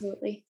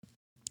 absolutely.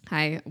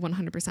 I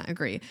 100%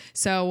 agree.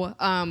 So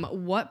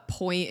what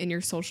point in your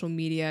social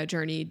media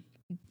journey,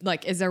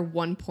 like, is there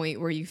one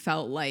point where you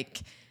felt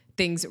like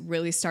things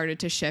really started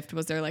to shift?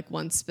 Was there like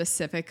one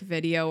specific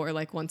video or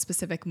like one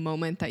specific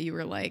moment that you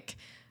were like,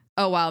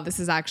 oh, wow, this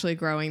is actually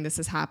growing, this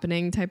is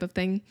happening type of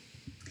thing?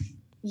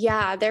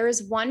 Yeah, there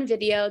was one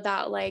video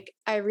that like,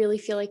 I really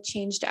feel like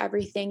changed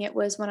everything. It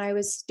was when I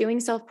was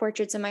doing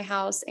self-portraits in my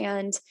house,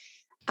 and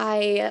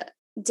I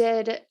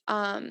did, it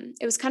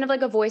was kind of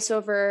like a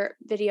voiceover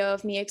video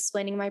of me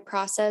explaining my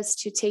process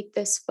to take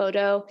this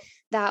photo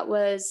that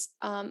was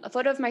a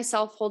photo of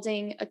myself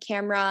holding a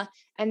camera.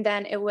 And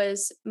then it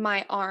was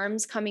my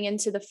arms coming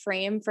into the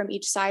frame from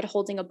each side,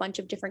 holding a bunch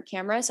of different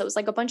cameras. So it was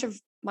like a bunch of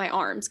my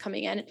arms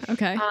coming in.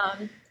 Okay.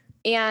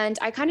 And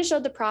I kind of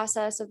showed the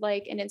process of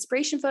like an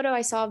inspiration photo.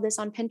 I saw this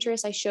on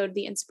Pinterest. I showed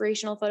the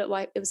inspirational photo.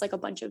 It was like a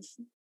bunch of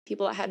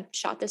people that had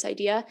shot this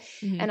idea,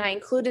 and I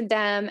included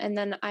them. And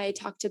then I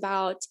talked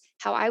about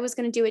how I was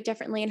going to do it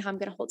differently and how I'm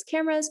going to hold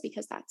cameras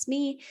because that's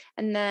me.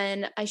 And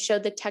then I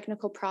showed the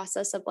technical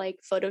process of like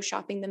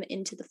photoshopping them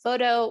into the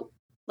photo,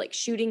 like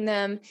shooting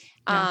them,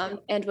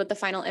 and what the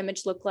final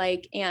image looked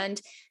like.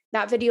 And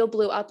that video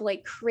blew up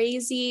like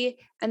crazy.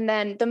 And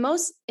then the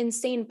most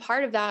insane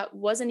part of that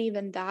wasn't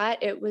even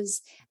that. It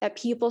was that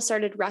people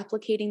started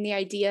replicating the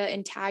idea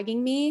and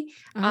tagging me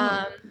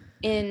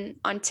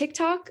on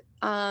TikTok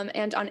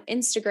and on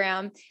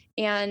Instagram.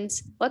 And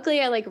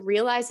luckily I like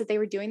realized that they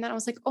were doing that. I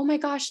was like, oh my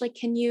gosh, like,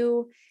 can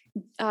you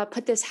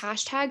put this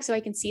hashtag so I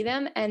can see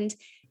them? And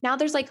now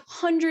there's like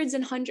hundreds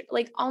and hundreds,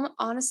 like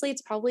honestly,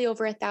 it's probably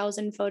over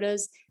 1,000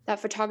 photos that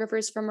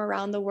photographers from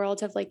around the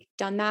world have like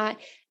done that.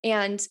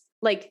 And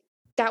like,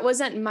 that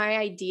wasn't my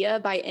idea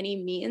by any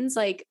means.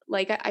 Like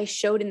I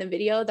showed in the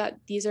video that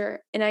this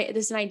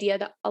is an idea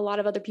that a lot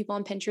of other people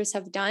on Pinterest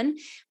have done.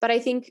 But I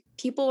think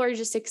people are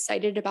just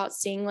excited about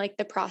seeing like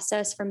the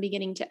process from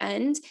beginning to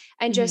end,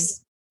 and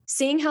just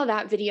seeing how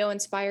that video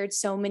inspired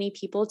so many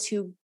people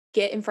to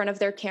get in front of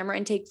their camera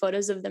and take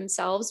photos of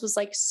themselves was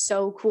like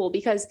so cool.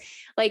 Because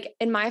like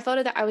in my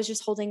photo that I was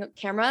just holding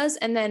cameras,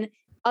 and then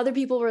other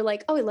people were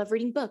like, oh, I love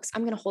reading books,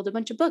 I'm going to hold a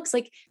bunch of books.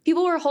 Like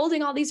people were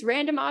holding all these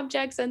random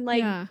objects and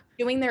like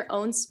doing their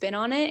own spin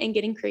on it and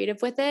getting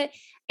creative with it.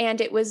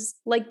 And it was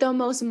like the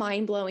most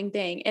mind-blowing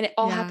thing. And it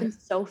all happened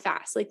so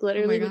fast, like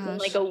literally within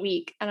like a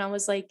week. And I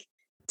was like,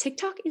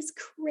 TikTok is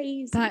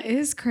crazy. That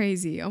is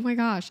crazy. Oh my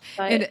gosh.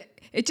 And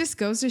it just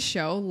goes to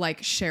show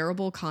like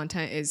shareable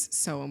content is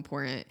so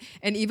important.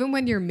 And even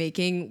when you're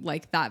making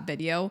like that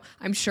video,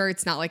 I'm sure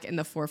it's not like in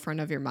the forefront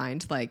of your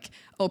mind, like,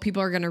 oh,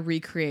 people are going to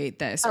recreate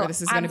this or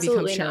this is going to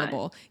become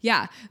shareable.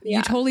 Yeah.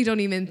 You totally don't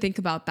even think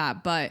about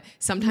that. But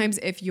sometimes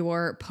if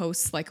your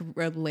posts like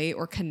relate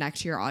or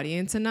connect to your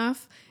audience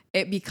enough,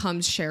 it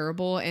becomes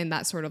shareable and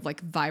that sort of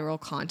like viral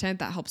content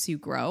that helps you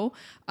grow.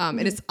 And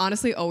it's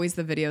honestly always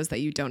the videos that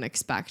you don't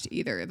expect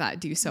either that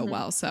do so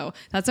well. So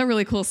that's a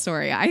really cool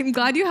story. I'm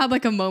glad you had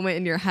like a moment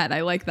in your head.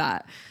 I like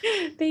that.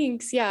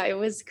 Thanks. Yeah, it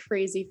was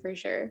crazy for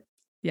sure.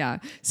 Yeah.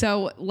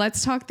 So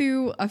let's talk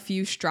through a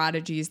few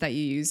strategies that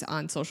you use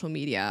on social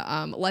media.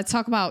 Let's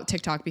talk about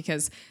TikTok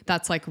because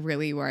that's like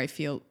really where I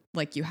feel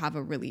like you have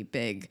a really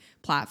big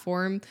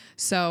platform.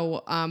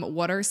 So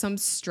what are some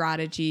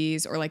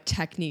strategies or like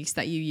techniques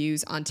that you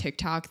use on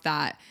TikTok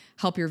that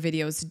help your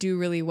videos do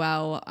really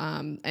well,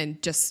 and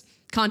just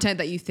content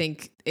that you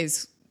think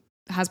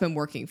has been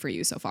working for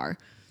you so far?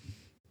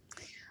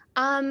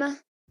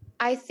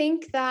 I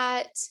think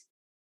that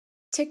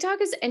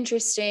TikTok is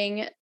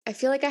interesting. I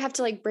feel like I have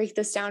to like break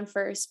this down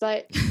first,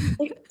 but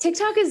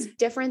TikTok is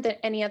different than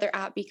any other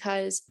app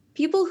because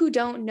people who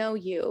don't know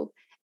you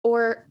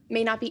or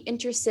may not be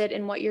interested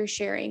in what you're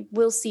sharing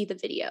will see the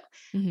video.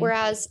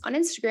 Whereas on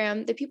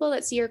Instagram, the people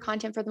that see your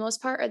content for the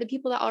most part are the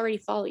people that already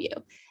follow you.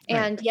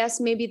 And yes,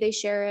 maybe they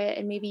share it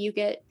and maybe you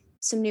get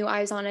some new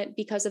eyes on it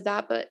because of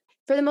that. But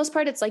for the most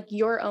part, it's like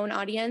your own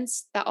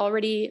audience that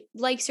already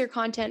likes your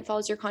content,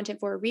 follows your content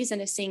for a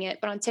reason is seeing it.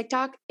 But on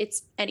TikTok,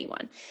 it's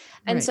anyone.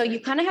 And so you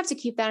kind of have to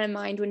keep that in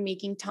mind when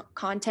making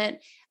content.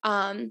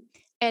 And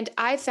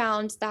I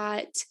found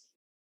that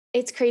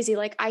it's crazy.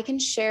 Like I can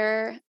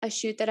share a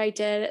shoot that I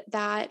did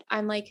that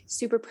I'm like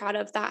super proud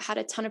of that had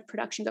a ton of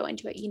production go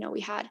into it. You know, we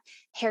had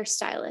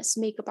hairstylists,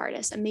 makeup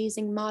artists,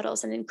 amazing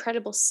models, an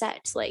incredible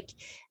set. Like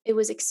it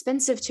was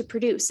expensive to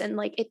produce and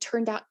like it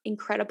turned out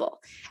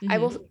incredible. I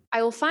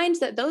will find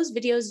that those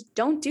videos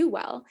don't do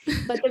well,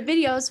 but the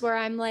videos where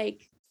I'm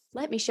like,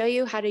 let me show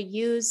you how to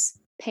use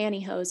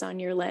pantyhose on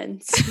your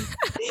lens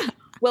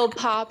will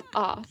pop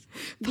off.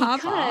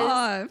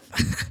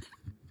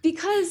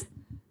 Because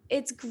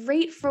it's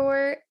great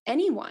for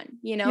anyone,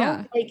 you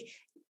know, like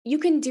you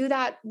can do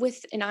that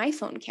with an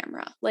iPhone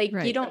camera. Like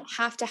you don't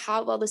have to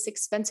have all this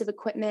expensive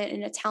equipment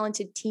and a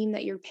talented team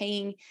that you're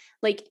paying.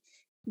 Like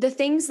the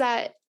things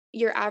that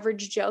your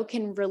average Joe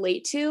can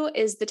relate to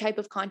is the type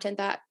of content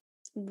that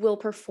will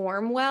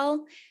perform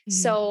well.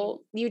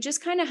 So you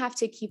just kind of have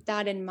to keep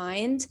that in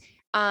mind.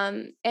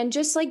 And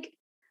just like,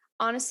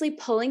 honestly,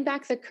 pulling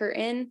back the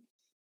curtain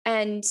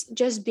and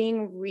just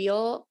being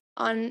real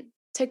on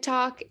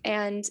TikTok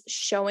and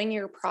showing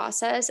your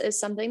process is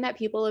something that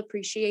people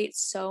appreciate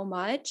so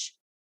much.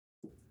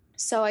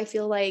 So I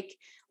feel like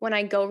when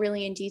I go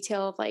really in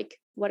detail of like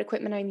what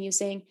equipment I'm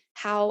using,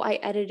 how I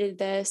edited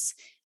this,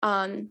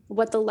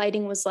 what the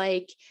lighting was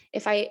like,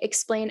 if I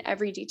explain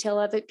every detail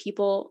of it,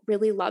 people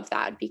really love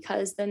that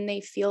because then they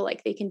feel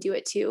like they can do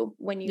it too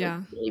when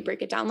you really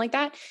break it down like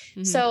that.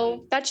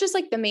 So that's just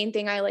like the main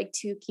thing I like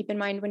to keep in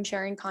mind when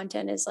sharing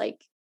content is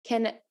like,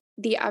 can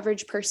the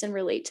average person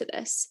relate to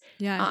this?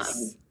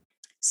 Yes.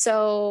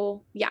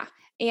 So yeah.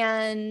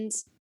 And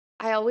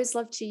I always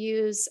love to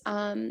use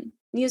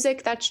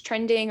music that's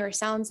trending or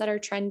sounds that are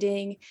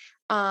trending.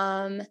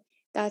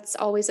 That's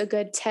always a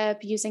good tip,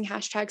 using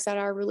hashtags that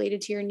are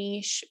related to your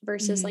niche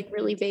versus like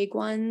really vague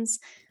ones.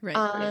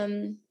 But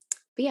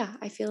yeah,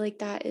 I feel like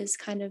that is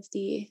kind of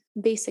the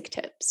basic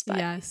tips. But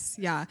yes.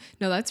 Yeah.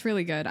 No, that's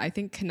really good. I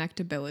think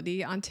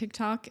connectability on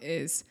TikTok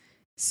is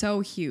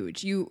so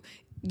huge. You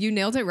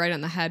nailed it right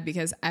on the head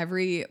because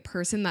every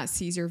person that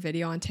sees your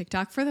video on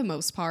TikTok, for the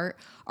most part,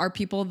 are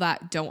people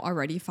that don't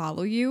already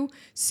follow you.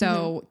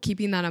 So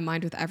keeping that in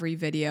mind with every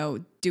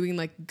video, doing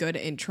like good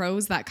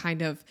intros that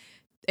kind of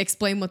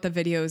explain what the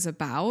video is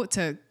about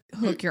to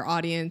hook your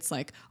audience,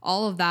 like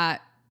all of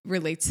that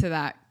relates to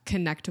that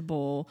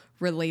connectable,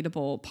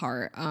 relatable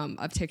part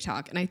of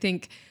TikTok. And I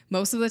think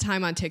most of the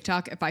time on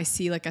TikTok, if I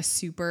see like a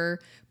super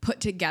put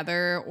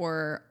together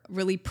or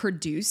really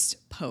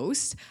produced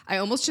post, I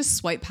almost just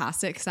swipe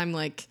past it because I'm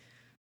like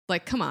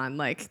like, come on,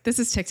 like this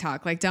is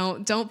TikTok. Like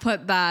don't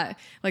put that,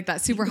 like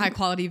that super high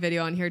quality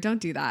video on here. Don't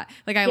do that.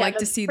 Like I like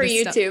to see for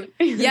this YouTube. stuff.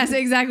 Yes,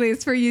 exactly.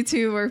 It's for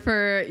YouTube or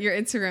for your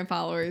Instagram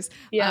followers.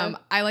 Yeah.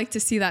 I like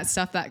to see that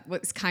stuff that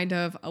was kind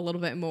of a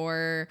little bit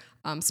more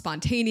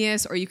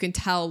spontaneous, or you can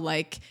tell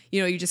like,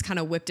 you know, you just kind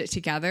of whipped it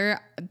together.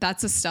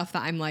 That's the stuff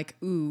that I'm like,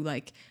 ooh,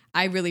 like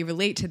I really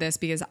relate to this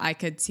because I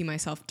could see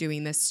myself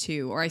doing this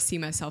too, or I see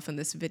myself in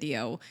this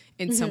video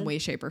in some way,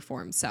 shape, or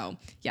form. So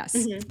yes,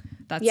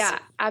 that's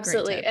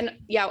absolutely. And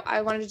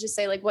I wanted to just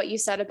say like what you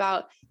said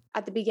about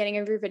at the beginning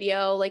of your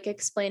video, like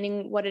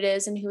explaining what it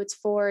is and who it's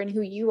for and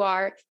who you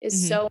are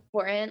is so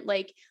important.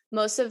 Like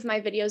most of my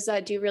videos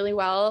that do really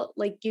well,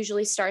 like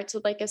usually starts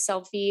with like a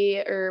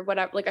selfie or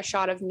whatever, like a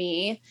shot of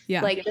me,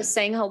 like just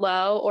saying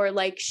hello or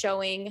like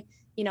showing,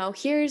 you know,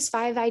 here's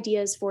 5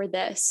 ideas for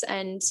this.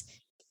 And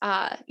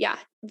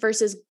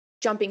versus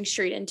jumping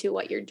straight into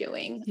what you're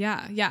doing.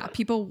 Yeah.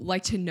 People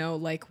like to know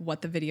like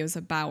what the video's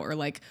about or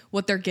like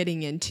what they're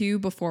getting into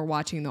before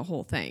watching the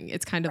whole thing.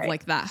 It's kind of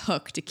like that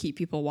hook to keep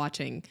people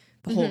watching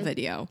the whole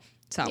video.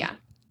 So yeah,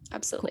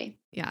 absolutely. Cool.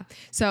 Yeah.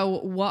 So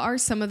what are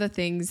some of the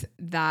things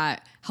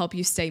that help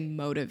you stay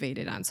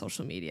motivated on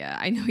social media?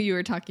 I know you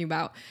were talking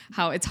about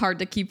how it's hard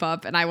to keep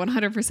up, and I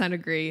 100%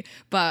 agree,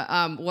 but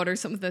what are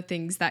some of the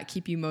things that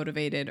keep you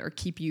motivated or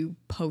keep you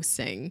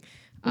posting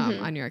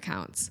on your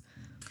accounts?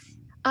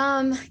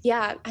 I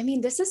mean,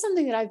 this is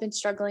something that I've been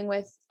struggling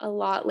with a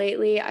lot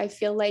lately. I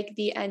feel like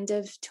the end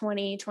of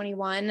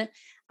 2021,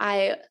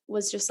 I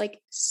was just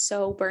like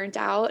so burnt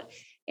out,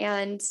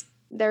 and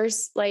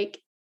there's like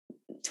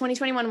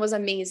 2021 was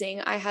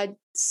amazing. I had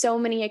so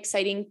many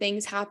exciting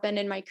things happen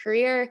in my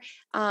career.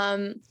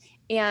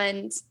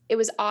 And it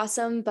was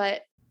awesome,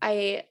 but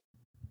it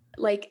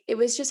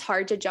was just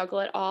hard to juggle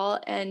it all.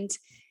 And,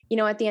 you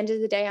know, at the end of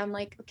the day, I'm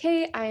like,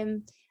 okay,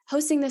 I'm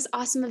hosting this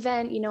awesome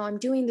event. You know, I'm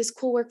doing this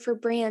cool work for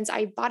brands.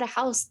 I bought a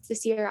house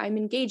this year. I'm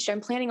engaged.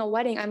 I'm planning a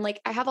wedding. I'm like,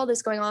 I have all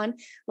this going on.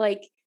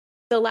 Like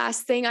the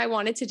last thing I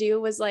wanted to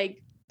do was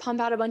like pump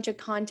out a bunch of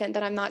content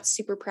that I'm not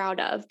super proud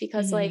of,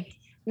 because like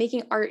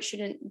making art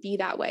shouldn't be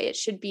that way. It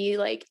should be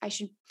like, I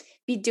should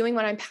be doing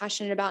what I'm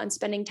passionate about and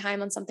spending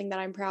time on something that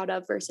I'm proud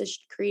of versus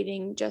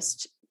creating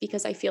just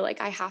because I feel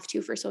like I have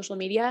to for social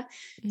media.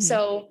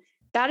 So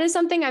that is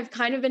something I've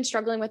kind of been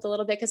struggling with a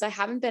little bit because I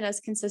haven't been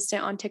as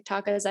consistent on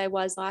TikTok as I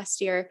was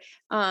last year.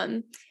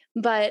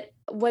 But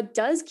what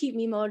does keep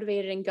me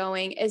motivated and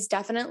going is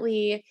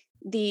definitely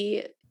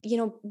the, you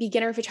know,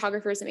 beginner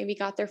photographers that maybe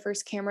got their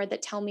first camera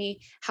that tell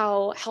me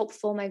how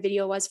helpful my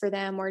video was for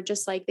them, or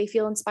just like they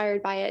feel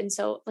inspired by it. And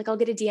so like I'll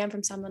get a DM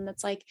from someone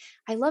that's like,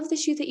 I love the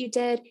shoot that you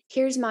did.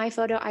 Here's my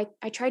photo.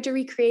 I tried to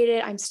recreate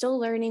it. I'm still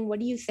learning. What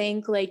do you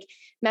think? Like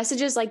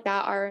messages like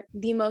that are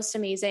the most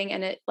amazing.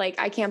 And it like,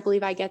 I can't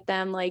believe I get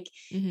them. Like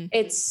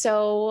it's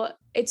so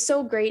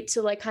great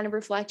to like kind of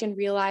reflect and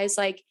realize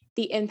like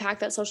the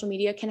impact that social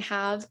media can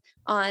have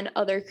on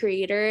other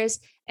creators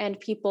and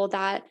people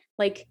that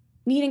like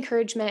need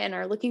encouragement and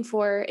are looking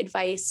for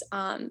advice.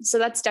 So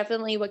that's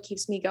definitely what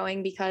keeps me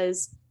going,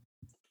 because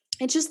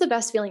it's just the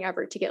best feeling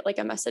ever to get like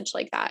a message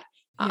like that.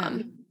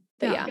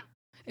 It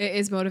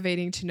is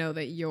motivating to know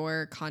that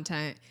your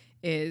content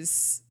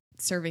is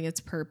serving its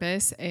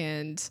purpose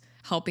and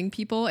helping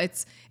people.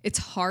 It's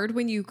hard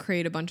when you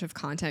create a bunch of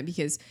content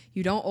because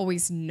you don't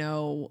always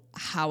know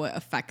how it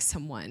affects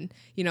someone.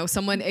 You know,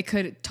 it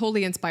could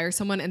totally inspire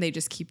someone and they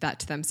just keep that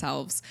to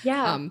themselves.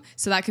 Yeah.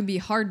 So that can be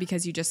hard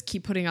because you just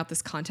keep putting out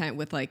this content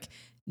with like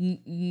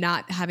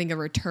not having a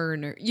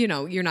return, or, you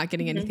know, you're not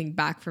getting anything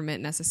back from it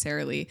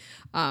necessarily.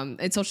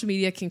 And social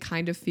media can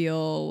kind of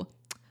feel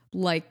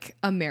like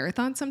a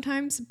marathon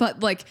sometimes,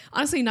 but like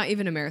honestly, not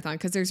even a marathon,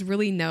 because there's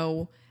really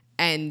no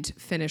end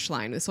finish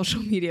line with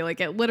social media.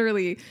 Like it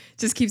literally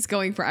just keeps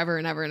going forever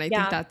and ever. And I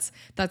think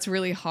that's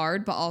really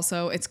hard, but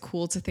also it's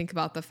cool to think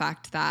about the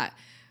fact that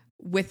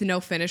with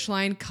no finish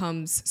line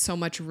comes so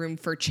much room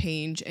for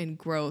change and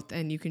growth.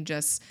 And you can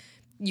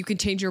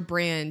change your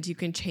brand, you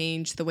can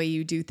change the way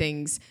you do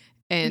things,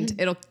 and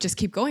it'll just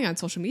keep going on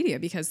social media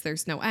because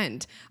there's no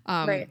end.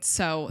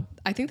 So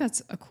I think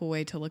that's a cool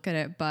way to look at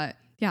it, but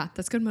yeah,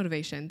 that's good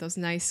motivation. Those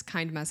nice,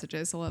 kind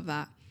messages. I love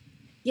that.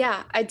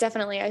 Yeah, I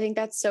think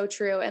that's so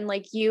true. And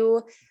like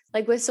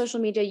with social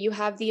media, you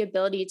have the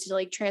ability to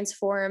like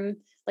transform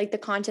like the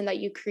content that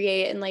you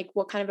create and like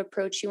what kind of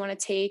approach you want to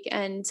take.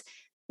 And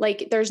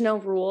like, there's no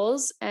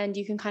rules, and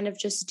you can kind of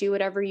just do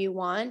whatever you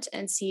want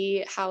and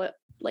see how it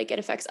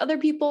affects other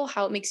people,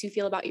 how it makes you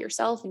feel about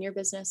yourself and your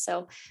business.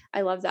 So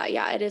I love that.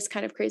 Yeah, it is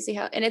kind of crazy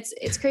and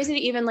it's crazy to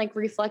even like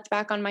reflect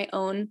back on my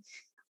own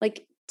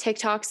like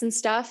TikToks and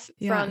stuff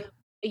from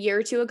a year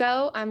or two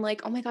ago. I'm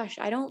like, oh my gosh,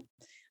 I don't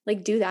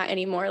like do that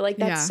anymore. Like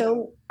that's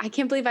so, I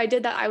can't believe I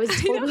did that. I was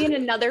totally in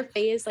another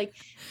phase. Like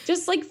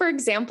just like, for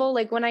example,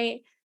 like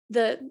when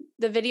the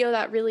video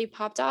that really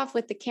popped off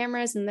with the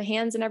cameras and the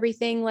hands and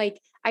everything,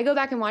 like I go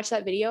back and watch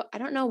that video. I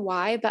don't know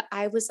why, but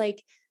I would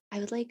like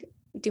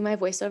do my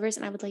voiceovers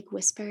and I would like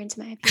whisper into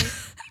my ear.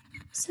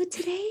 so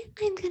today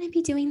I'm going to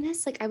be doing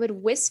this. Like I would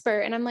whisper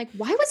and I'm like,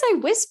 why was I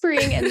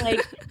whispering? And like,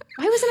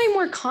 why wasn't I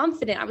more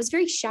confident? I was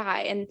very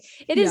shy. And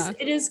it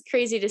is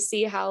crazy to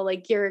see how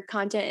like your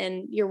content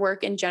and your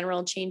work in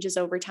general changes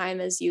over time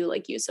as you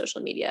like use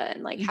social media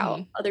and like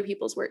how other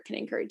people's work can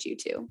encourage you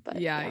too. But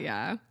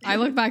yeah. I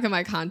look back at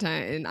my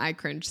content and I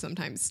cringe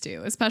sometimes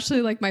too,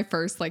 especially like my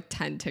first like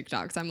 10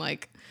 TikToks. I'm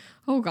like,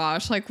 oh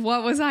gosh, like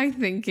what was I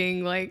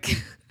thinking? Like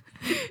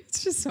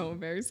it's just so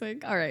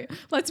embarrassing. All right,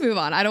 let's move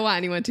on. I don't want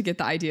anyone to get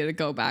the idea to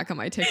go back on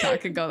my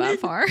TikTok and go that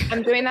far.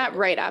 I'm doing that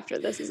right after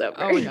this is over.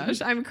 Oh my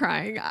gosh, I'm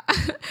crying.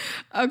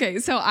 Okay,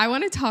 so I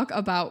want to talk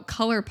about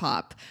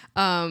ColourPop.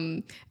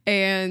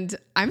 And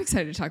I'm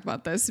excited to talk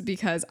about this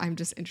because I'm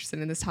just interested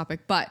in this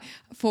topic. But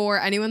for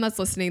anyone that's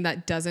listening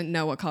that doesn't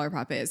know what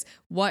ColourPop is,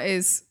 what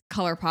is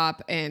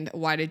ColourPop and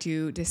why did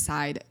you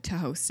decide to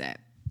host it?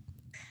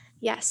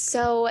 Yes.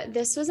 So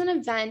this was an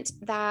event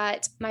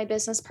that my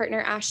business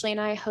partner, Ashley,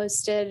 and I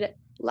hosted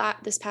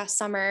this past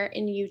summer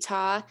in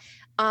Utah.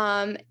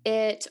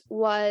 It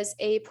was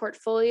a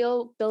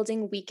portfolio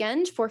building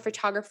weekend for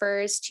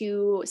photographers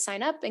to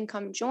sign up and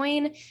come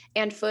join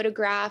and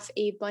photograph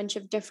a bunch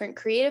of different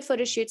creative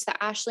photo shoots that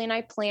Ashley and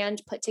I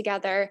planned, put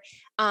together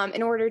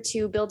in order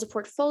to build a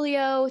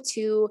portfolio,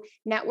 to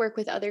network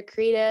with other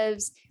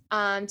creatives,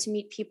 to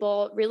meet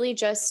people, really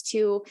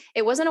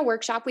it wasn't a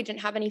workshop. We didn't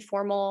have any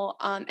formal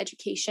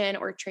education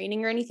or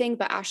training or anything,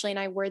 but Ashley and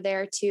I were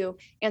there to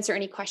answer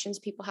any questions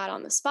people had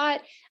on the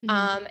spot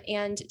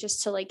and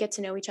just to like get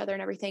to know each other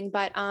and everything.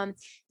 But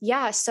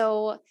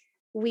so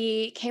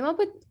we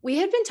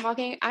had been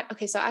talking.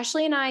 So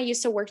Ashley and I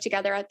used to work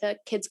together at the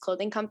kids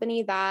clothing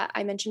company that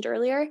I mentioned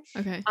earlier.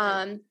 Okay.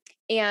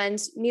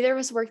 And neither of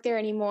us work there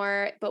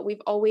anymore, but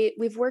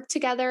we've worked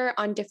together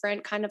on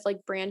different kind of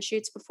like brand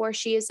shoots before.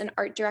 She is an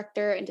art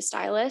director and a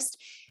stylist.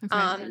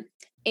 Okay.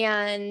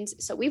 And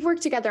so we've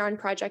worked together on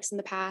projects in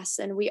the past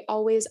and we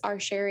always are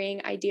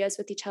sharing ideas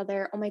with each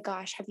other. Oh my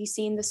gosh, have you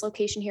seen this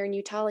location here in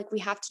Utah? Like we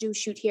have to do a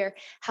shoot here.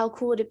 How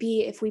cool would it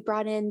be if we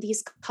brought in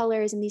these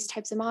colors and these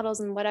types of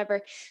models and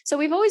whatever? So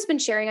we've always been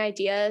sharing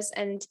ideas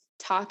and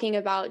talking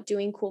about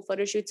doing cool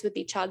photo shoots with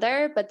each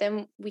other. But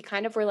then we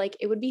kind of were like,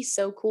 it would be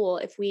so cool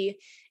if we,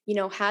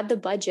 had the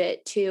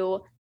budget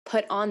to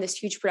put on this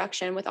huge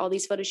production with all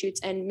these photo shoots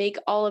and make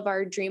all of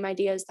our dream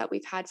ideas that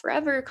we've had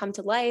forever come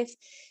to life.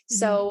 Mm-hmm.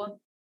 So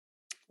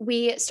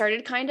we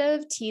started kind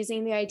of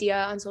teasing the idea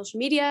on social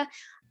media.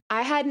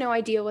 I had no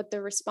idea what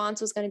the response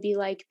was going to be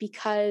like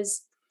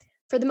because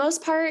for the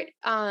most part,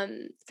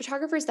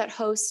 photographers that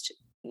host,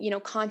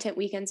 content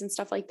weekends and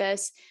stuff like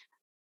this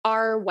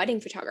are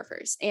wedding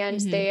photographers and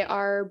they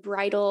are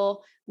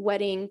bridal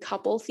wedding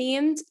couple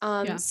themed.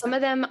 Some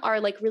of them are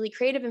like really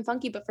creative and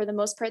funky, but for the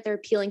most part, they're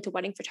appealing to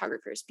wedding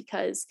photographers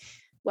because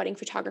wedding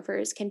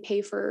photographers can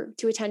pay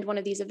to attend one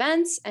of these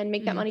events and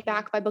make that money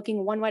back by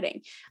booking one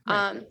wedding.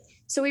 Right.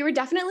 So we were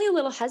definitely a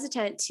little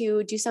hesitant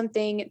to do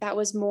something that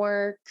was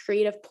more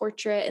creative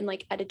portrait and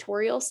like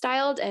editorial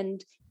styled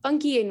and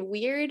funky and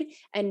weird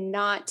and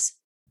not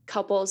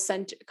couples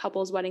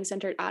wedding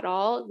centered at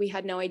all. We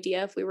had no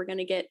idea if we were going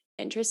to get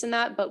interest in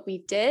that, but we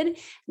did.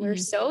 We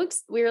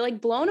were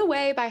like blown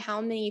away by how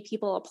many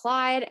people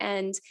applied.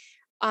 And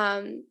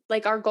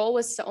like our goal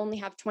was to only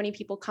have 20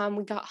 people come.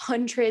 We got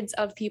hundreds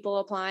of people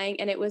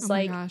applying and it was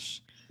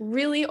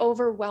really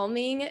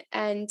overwhelming.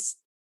 And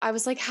I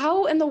was like,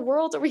 how in the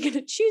world are we going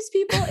to choose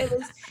people?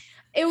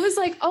 It was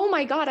like, oh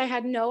my God, I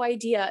had no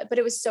idea, but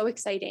it was so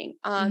exciting.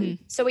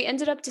 So we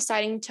ended up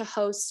deciding to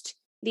host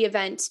the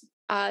event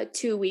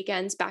 2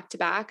 weekends back to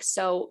back.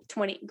 So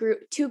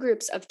 2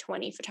 groups of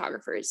 20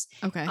 photographers.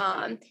 Okay.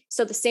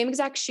 So the same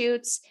exact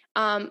shoots.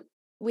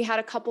 We had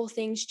a couple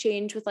things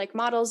change with like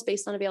models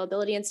based on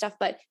availability and stuff,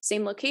 but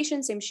same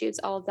location, same shoots,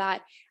 all of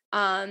that.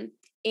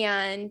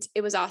 And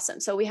it was awesome.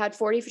 So we had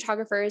 40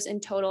 photographers in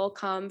total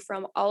come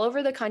from all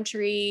over the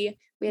country.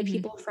 We had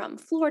people from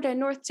Florida,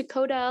 North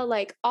Dakota,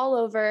 like all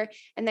over,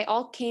 and they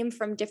all came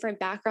from different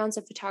backgrounds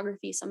of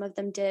photography. Some of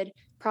them did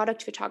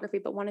product photography,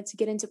 but wanted to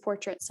get into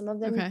portraits. Some of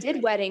them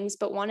did weddings,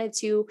 but wanted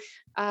to,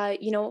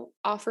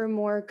 offer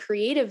more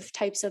creative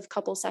types of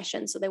couple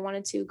sessions. So they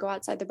wanted to go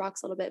outside the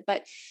box a little bit.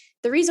 But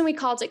the reason we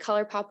called it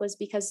ColourPop was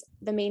because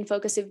the main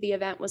focus of the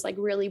event was like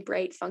really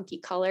bright, funky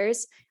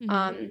colors.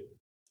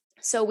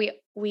 So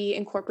we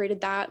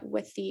incorporated that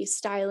with the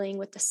styling,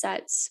 with the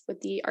sets,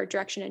 with the art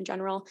direction in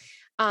general.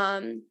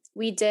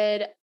 We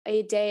did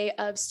a day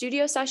of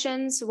studio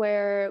sessions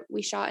where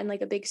we shot in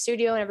like a big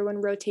studio and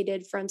everyone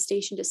rotated from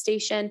station to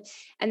station.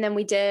 And then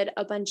we did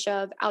a bunch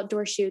of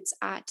outdoor shoots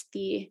at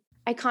the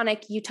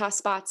iconic Utah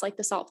spots like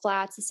the Salt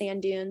Flats, the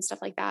sand dunes,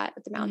 stuff like that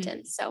at the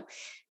mountains. So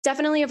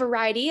definitely a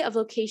variety of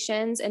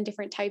locations and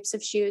different types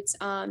of shoots.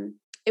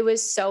 It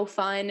was so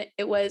fun.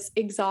 It was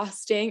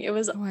exhausting. It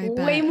was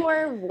way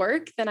more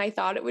work than I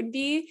thought it would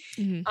be.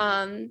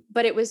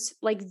 But it was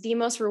like the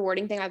most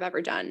rewarding thing I've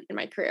ever done in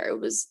my career. It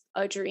was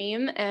a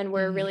dream and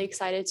we're really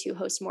excited to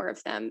host more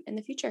of them in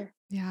the future.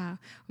 Yeah.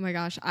 Oh my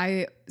gosh.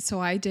 I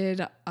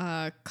did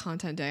a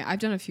content day. I've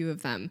done a few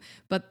of them,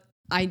 but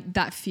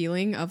that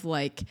feeling of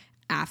like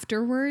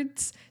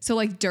afterwards. So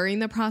like during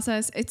the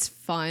process, it's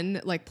fun,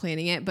 like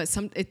planning it, but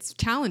it's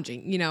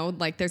challenging,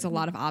 like there's a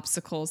lot of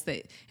obstacles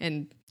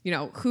and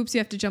hoops you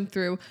have to jump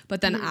through,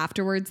 but then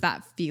afterwards,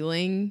 that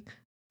feeling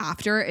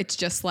after, it's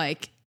just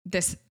like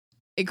this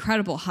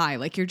incredible high.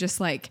 Like you're just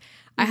like,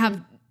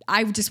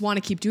 I just want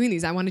to keep doing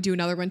these. I want to do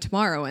another one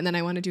tomorrow. And then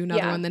I want to do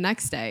another one the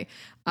next day.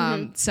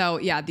 So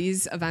yeah,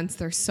 these events,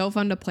 they're so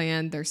fun to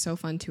plan. They're so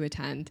fun to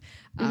attend.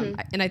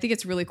 And I think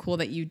it's really cool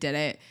that you did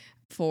it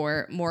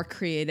for more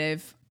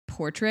creative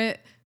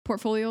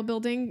portfolio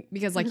building,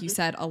 because like you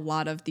said, a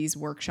lot of these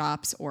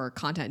workshops or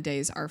content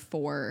days are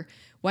for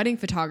wedding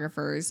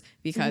photographers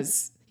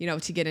because,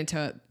 to get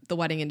into the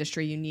wedding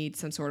industry, you need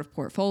some sort of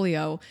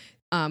portfolio.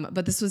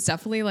 But this was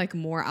definitely like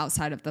more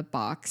outside of the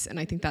box. And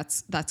I think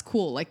that's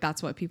cool. Like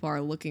that's what people are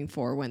looking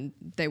for when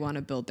they want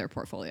to build their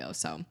portfolio.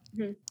 So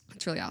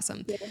it's really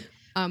awesome.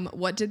 Yeah.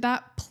 What did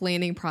that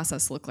planning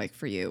process look like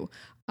for you?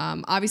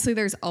 Obviously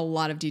there's a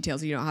lot of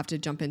details. You don't have to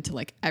jump into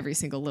like every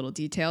single little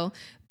detail,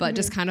 but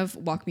just kind of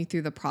walk me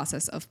through the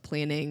process of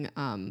planning,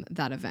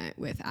 that event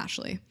with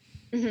Ashley.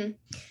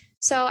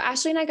 So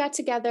Ashley and I got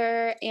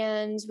together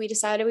and we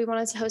decided we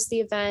wanted to host the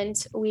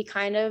event. We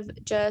kind of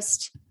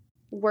just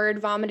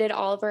word vomited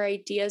all of our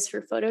ideas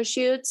for photo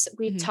shoots.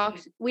 In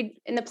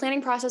the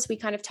planning process, we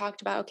kind of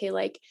talked about, okay,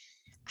 like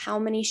how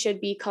many should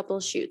be couple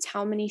shoots?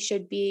 How many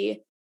should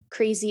be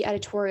crazy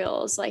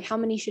editorials? Like how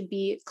many should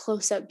be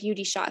close-up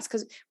beauty shots?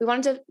 Because we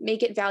wanted to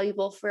make it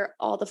valuable for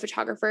all the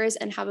photographers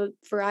and have a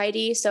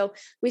variety. So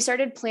we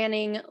started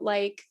planning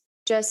like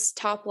just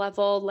top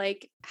level,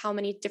 like how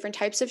many different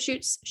types of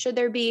shoots should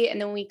there be?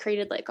 And then we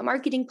created like a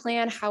marketing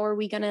plan. How are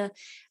we going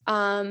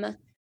to,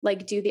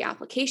 like do the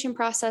application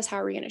process? How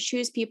are we going to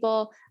choose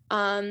people?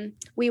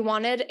 We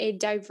wanted a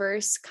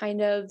diverse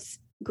kind of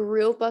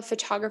group of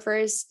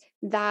photographers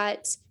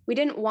that we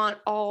didn't want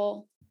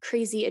all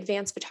crazy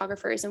advanced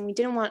photographers and we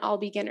didn't want all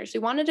beginners.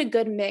 We wanted a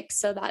good mix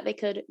so that they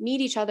could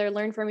meet each other,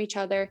 learn from each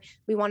other.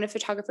 We wanted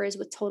photographers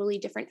with totally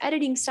different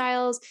editing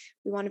styles.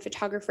 We wanted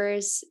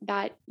photographers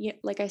that,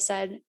 like I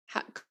said,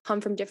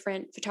 come from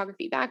different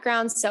photography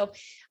backgrounds. So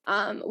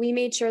we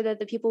made sure that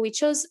the people we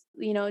chose,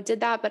 did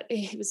that, but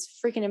it was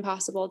freaking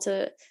impossible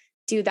to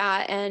do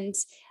that. And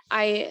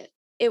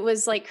it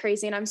was like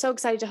crazy. And I'm so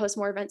excited to host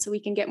more events so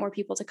we can get more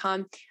people to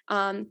come.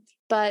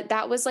 But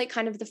that was like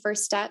kind of the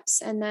first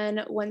steps. And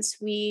then once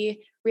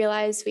we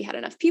realized we had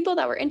enough people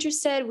that were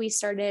interested, we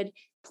started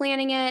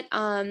planning it.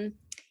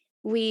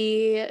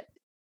 We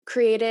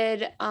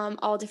created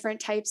all different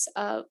types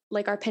of,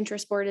 like our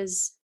Pinterest board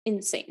is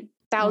insane.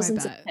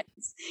 Thousands of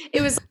pins.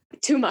 It was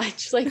too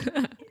much. Like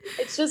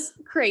it's just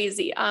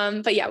crazy.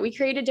 But yeah, we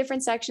created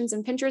different sections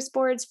in Pinterest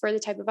boards for the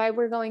type of vibe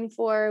we're going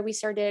for. We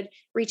started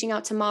reaching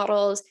out to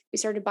models. We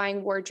started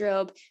buying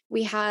wardrobe.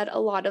 We had a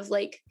lot of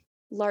like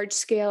large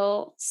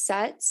scale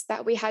sets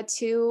that we had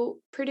to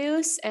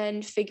produce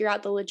and figure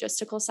out the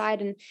logistical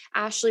side. And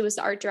Ashley was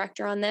the art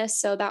director on this.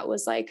 So that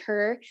was like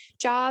her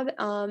job.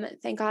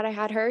 Thank God I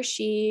had her.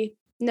 She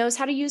knows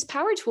how to use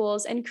power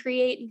tools and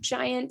create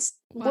giant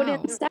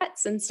wooden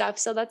sets and stuff.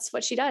 So that's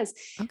what she does.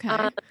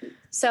 Okay.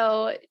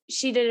 So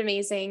she did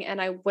amazing.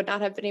 And I would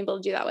not have been able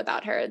to do that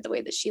without her. The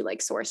way that she like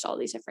sourced all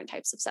these different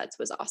types of sets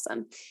was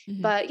awesome.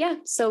 But yeah,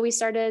 so we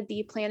started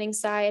the planning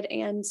side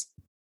and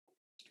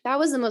that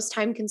was the most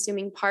time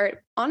consuming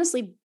part.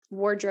 Honestly,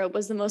 wardrobe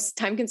was the most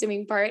time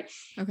consuming part.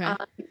 Okay.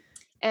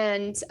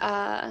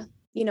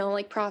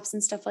 Like props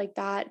and stuff like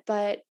that.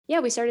 But yeah,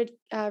 we started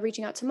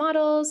reaching out to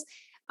models,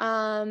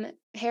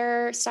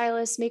 hair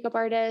stylists, makeup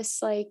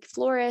artists, like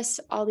florists,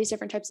 all these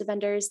different types of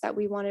vendors that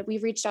we wanted.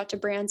 We've reached out to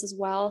brands as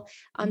well,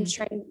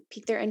 trying to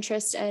pique their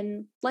interest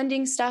in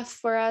lending stuff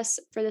for us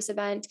for this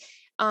event.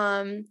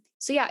 So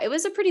yeah, it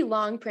was a pretty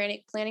long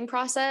planning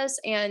process.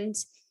 And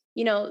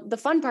the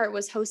fun part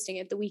was hosting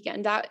it the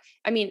weekend.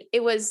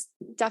 It was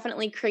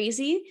definitely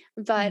crazy,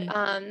 but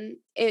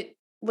it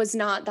was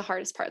not the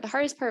hardest part. The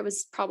hardest part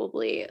was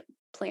probably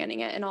planning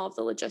it and all of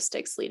the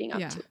logistics leading up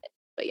to it.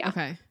 But yeah.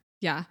 Okay.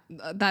 Yeah,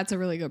 that's a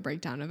really good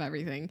breakdown of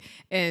everything.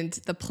 And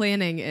the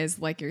planning is,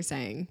 like you're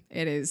saying,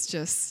 it is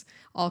just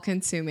all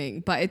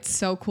consuming, but it's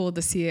so cool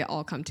to see it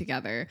all come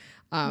together.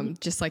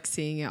 Just like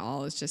seeing it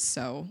all is just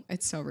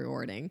it's so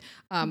rewarding.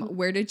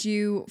 Where did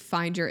you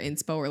find your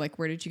inspo, or like,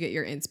 where did you get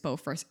your inspo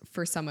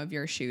for some of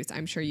your shoots?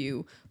 I'm sure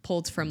you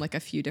pulled from like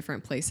a few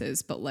different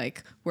places, but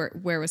like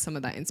where was some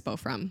of that inspo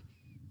from?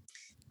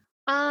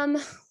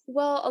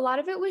 Well, a lot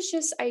of it was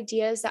just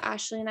ideas that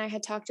Ashley and I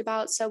had talked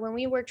about. So when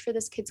we worked for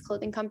this kids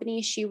clothing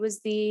company, she was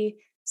the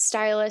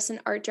stylist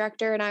and art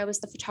director and I was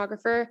the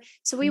photographer.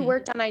 So we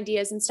worked on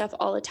ideas and stuff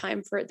all the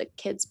time for the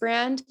kids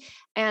brand.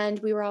 And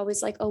we were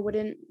always like, oh,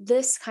 wouldn't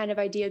this kind of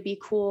idea be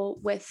cool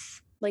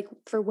with like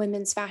for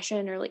women's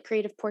fashion or like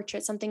creative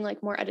portrait, something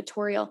like more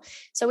editorial.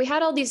 So we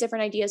had all these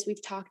different ideas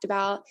we've talked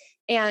about,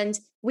 and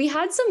we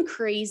had some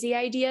crazy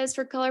ideas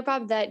for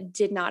ColourPop that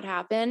did not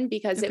happen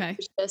because it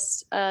was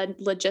just a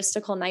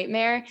logistical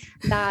nightmare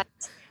that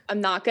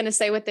I'm not going to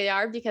say what they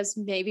are because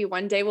maybe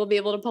one day we'll be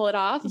able to pull it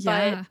off.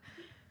 Yeah.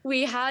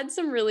 we had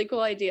some really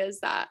cool ideas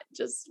that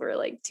just were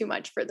like too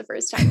much for the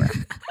first time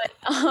around.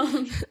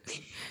 But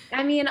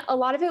I mean, a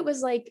lot of it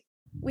was like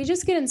we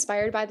just get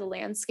inspired by the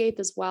landscape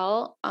as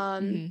well.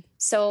 Mhm,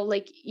 So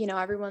like,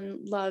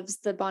 everyone loves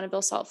the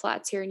Bonneville Salt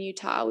Flats here in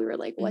Utah. We were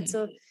like,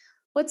 mhm.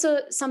 what's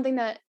a something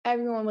that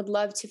everyone would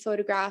love to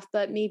photograph,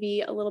 but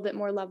maybe a little bit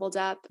more leveled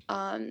up.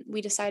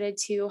 We decided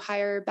to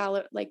hire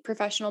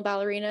professional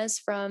ballerinas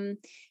from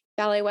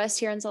Ballet West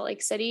here in Salt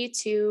Lake City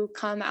to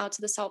come out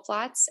to the Salt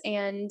Flats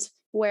and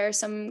wear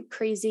some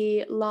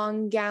crazy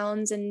long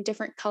gowns and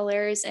different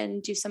colors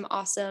and do some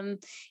awesome,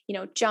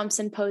 jumps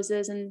and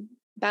poses and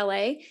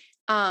ballet.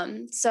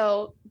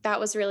 So that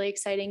was really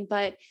exciting.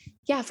 But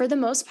yeah, for the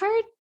most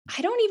part,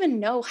 I don't even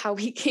know how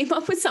we came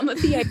up with some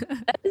of the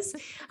ideas.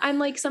 I'm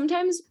like,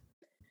 sometimes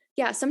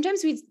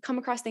we come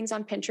across things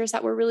on Pinterest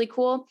that were really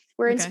cool.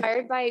 We're Okay.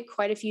 inspired by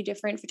quite a few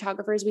different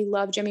photographers. We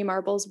love Jimmy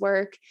Marble's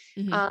work.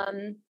 Mhm.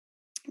 Um,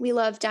 we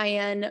love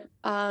Diane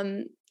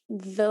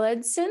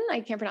Villedson.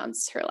 I can't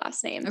pronounce her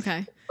last name.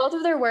 Okay. Both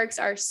of their works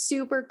are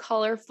super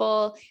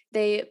colorful.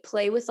 They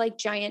play with like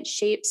giant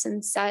shapes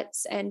and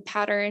sets and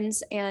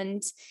patterns,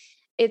 and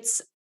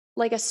it's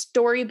like a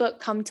storybook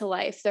come to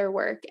life, their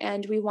work.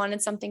 And we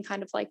wanted something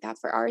kind of like that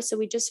for ours. So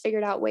we just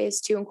figured out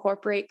ways to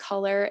incorporate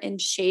color and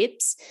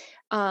shapes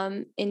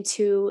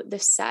into the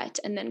set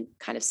and then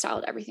kind of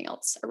styled everything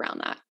else around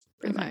that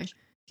pretty Okay. much.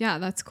 Yeah,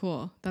 that's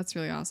cool. That's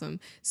really awesome.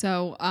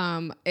 So,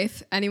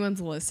 if anyone's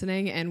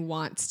listening and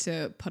wants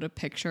to put a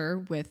picture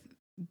with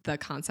the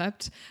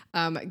concept,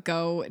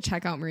 go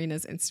check out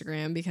Marina's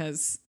Instagram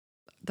because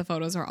the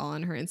photos are all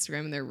on her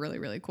Instagram and they're really,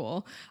 really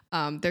cool.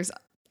 There's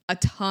a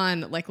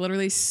ton, like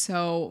literally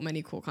so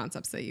many cool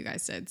concepts that you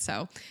guys did.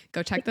 So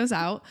go check those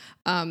out.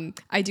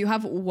 I do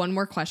have one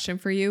more question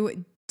for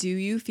you. Do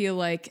you feel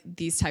like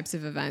these types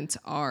of events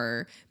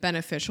are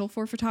beneficial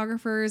for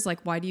photographers?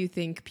 Like, why do you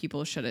think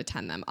people should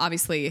attend them?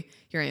 Obviously,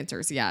 your answer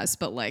is yes,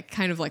 but like,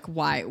 kind of like,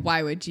 why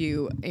would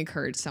you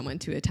encourage someone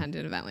to attend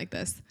an event like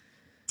this?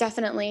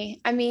 Definitely.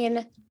 I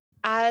mean,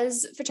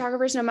 as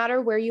photographers, no matter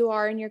where you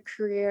are in your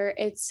career,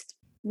 it's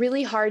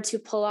really hard to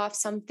pull off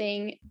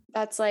something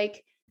that's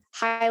like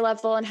high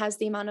level and has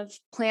the amount of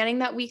planning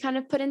that we kind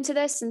of put into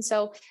this. And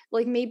so,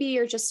 like, maybe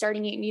you're just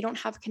starting and you don't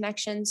have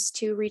connections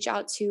to reach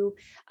out to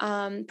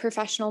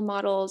professional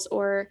models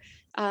or,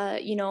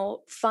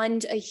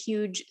 fund a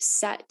huge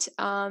set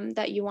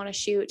that you want to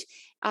shoot.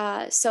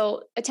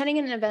 So, attending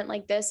an event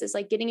like this is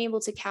like getting able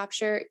to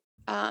capture.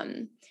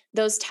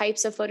 Those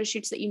types of photo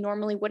shoots that you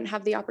normally wouldn't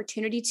have the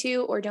opportunity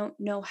to or don't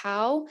know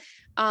how.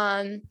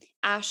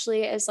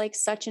 Ashley is like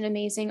such an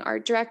amazing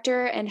art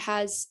director and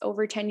has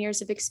over 10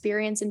 years of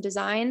experience in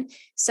design.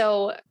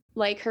 So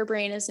like her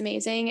brain is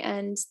amazing,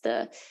 and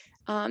the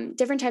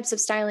different types of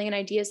styling and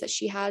ideas that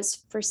she has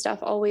for stuff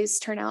always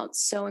turn out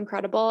so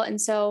incredible.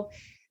 And so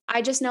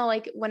I just know,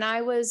 like, when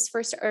I was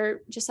first,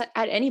 or just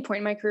at any point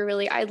in my career,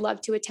 really, I'd love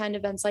to attend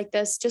events like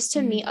this just to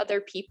Mhm. meet other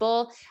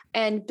people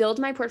and build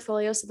my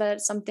portfolio so that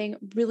it's something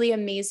really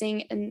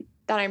amazing and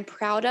that I'm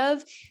proud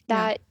of,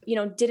 Yeah.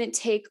 that, didn't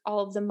take all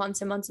of the months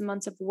and months and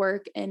months of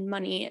work and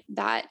money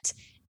that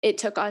it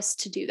took us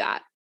to do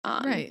that.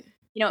 Um, Right.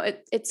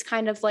 it's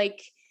kind of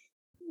like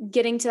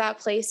getting to that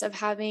place of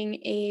having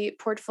a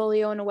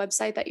portfolio and a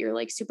website that you're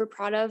like super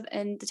proud of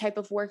and the type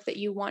of work that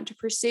you want to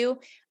pursue,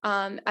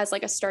 as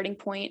like a starting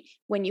point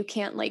when you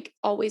can't like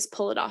always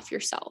pull it off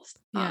yourself,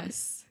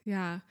 Yes.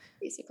 Yeah.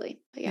 basically.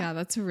 But yeah. Yeah,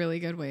 that's a really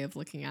good way of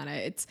looking at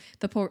it. It's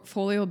the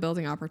portfolio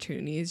building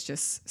opportunity is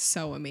just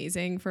so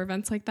amazing for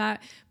events like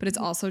that, but it's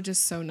also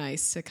just so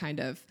nice to kind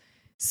of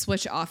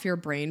switch off your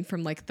brain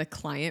from like the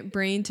client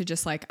brain to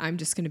just like I'm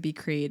just going to be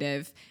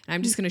creative and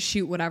I'm just going to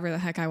shoot whatever the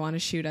heck I want to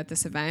shoot at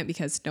this event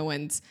because no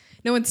one's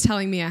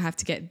telling me I have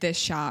to get this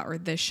shot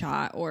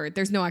or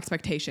there's no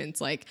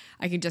expectations. Like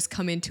I can just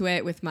come into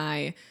it with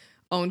my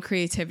own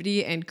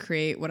creativity and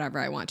create whatever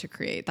I want to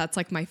create. That's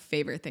like my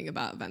favorite thing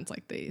about events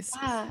like these.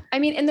 Yeah. I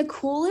mean, and the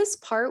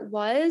coolest part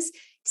was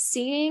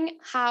seeing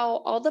how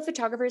all the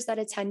photographers that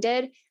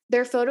attended,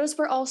 their photos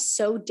were all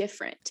so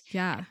different.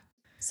 Yeah.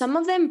 Some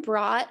of them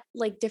brought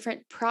like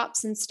different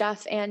props and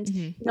stuff, and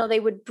Hmm. they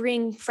would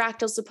bring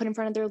fractals to put in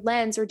front of their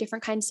lens or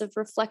different kinds of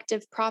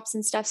reflective props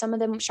and stuff. Some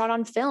of them shot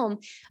on film,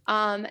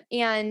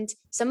 and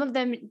some of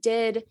them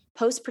did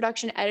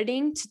post-production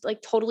editing to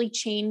like totally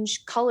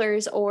change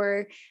colors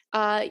or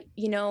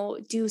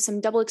do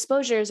some double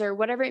exposures or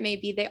whatever it may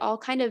be. They all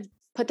kind of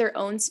put their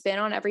own spin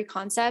on every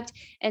concept,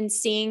 and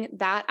seeing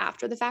that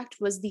after the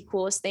fact was the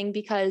coolest thing,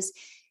 because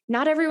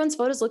not everyone's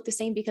photos look the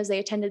same because they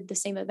attended the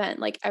same event.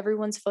 Like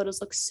everyone's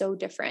photos look so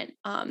different.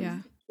 Yeah.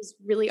 It's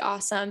really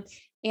awesome.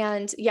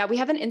 And yeah, we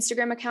have an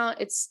Instagram account.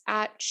 It's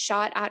at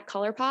Shot at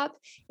ColorPop.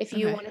 If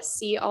you Okay. want to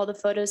see all the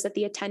photos that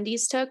the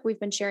attendees took, we've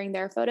been sharing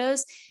their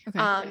photos.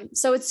 Okay.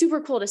 So it's super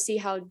cool to see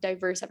how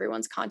diverse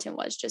everyone's content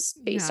was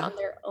just based Yeah. on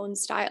their own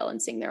style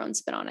and seeing their own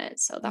spin on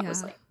it. So that was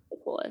Yeah. like the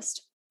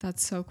coolest.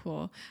 That's so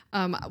cool.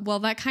 Well,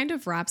 that kind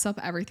of wraps up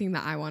everything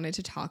that I wanted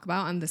to talk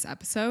about on this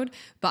episode,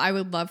 but I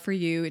would love for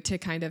you to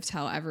kind of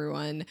tell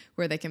everyone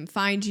where they can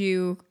find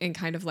you and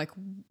kind of like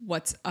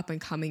what's up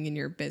and coming in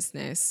your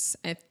business,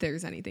 if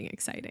there's anything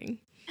exciting.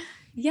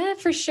 Yeah,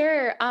 for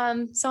sure.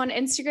 So on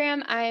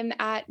Instagram, I'm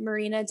at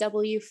Marina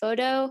W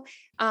Photo.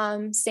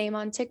 Same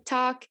on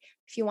TikTok.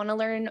 If you want to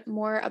learn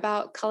more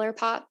about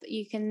ColourPop,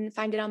 you can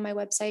find it on my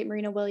website,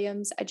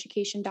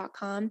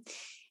 marinawilliamseducation.com.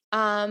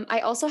 I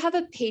also have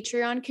a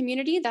Patreon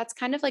community. That's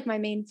kind of like my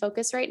main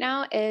focus right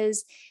now.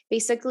 Is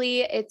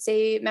basically it's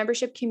a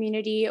membership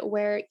community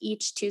where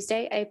each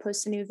Tuesday I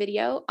post a new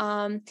video.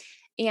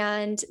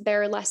 And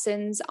there are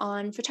lessons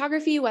on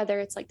photography, whether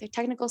it's like the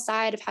technical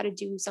side of how to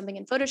do something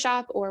in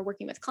Photoshop or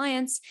working with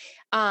clients,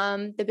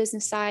 the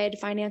business side,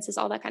 finances,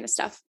 all that kind of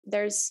stuff.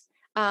 There's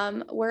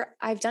where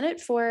I've done it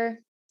for,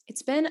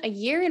 it's been a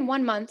year and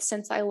 1 month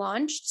since I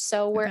launched.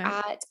 So we're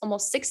at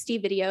almost 60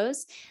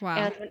 videos. Wow.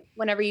 And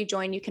whenever you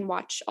join, you can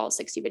watch all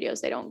 60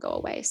 videos. They don't go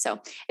away. So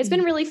it's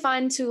been really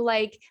fun to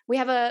like, we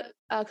have a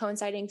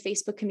coinciding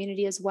Facebook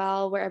community as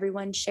well, where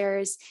everyone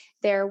shares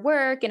their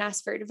work and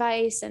asks for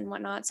advice and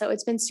whatnot. So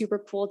it's been super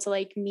cool to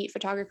like meet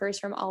photographers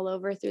from all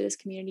over through this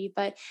community.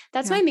 But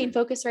that's my main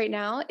focus right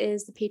now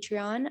is the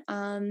Patreon.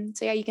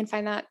 So yeah, you can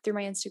find that through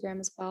my Instagram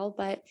as well.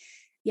 But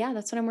yeah,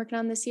 that's what I'm working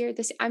on this year.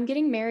 I'm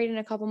getting married in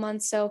a couple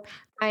months, so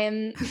I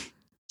am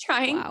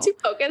trying to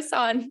focus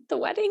on the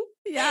wedding.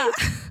 Yeah.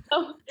 So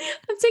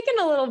I'm taking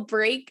a little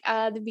break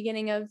at the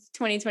beginning of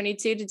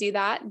 2022 to do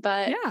that,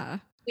 but yeah,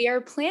 we are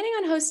planning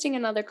on hosting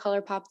another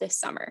ColourPop this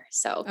summer.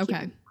 So keep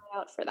an eye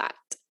out for that.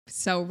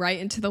 So right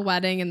into the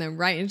wedding and then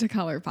right into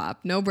ColourPop.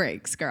 No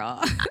breaks,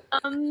 girl.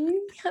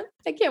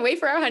 I can't wait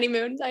for our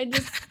honeymoon. I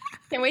just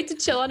can't wait to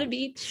chill on a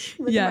beach.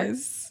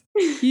 Yes.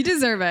 You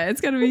deserve it.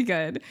 It's going to be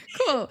good.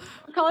 Cool.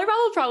 ColourPop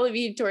will probably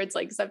be towards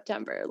like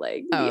September.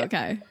 Like,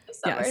 okay.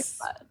 Summer, Yes.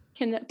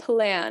 Can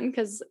plan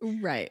because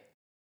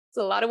it's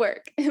a lot of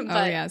work.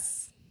 But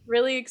yes.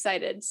 Really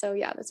excited. So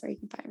yeah, that's where you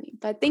can find me.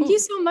 But thank you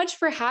so much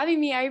for having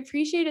me. I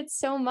appreciate it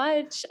so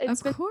much.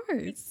 It's been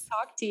great to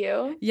talk to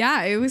you.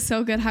 Yeah, it was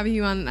so good having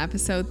you on an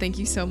episode. Thank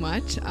you so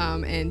much.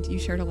 And you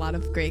shared a lot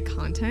of great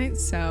content.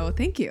 So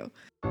thank you.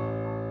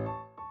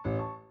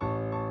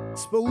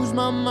 Expose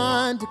my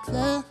mind to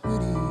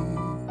clarity.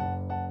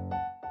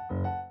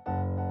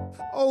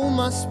 Oh,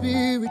 my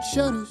spirit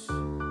shudders.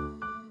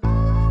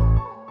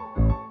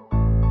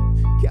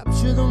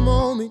 Capture the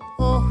moment,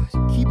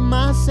 keep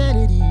my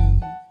sanity.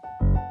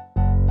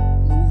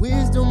 The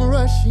wisdom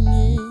rushing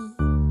in,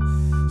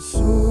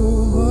 so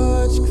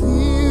much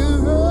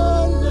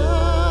clearer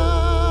now.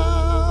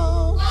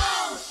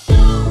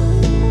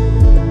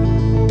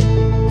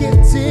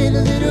 Getting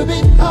a little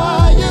bit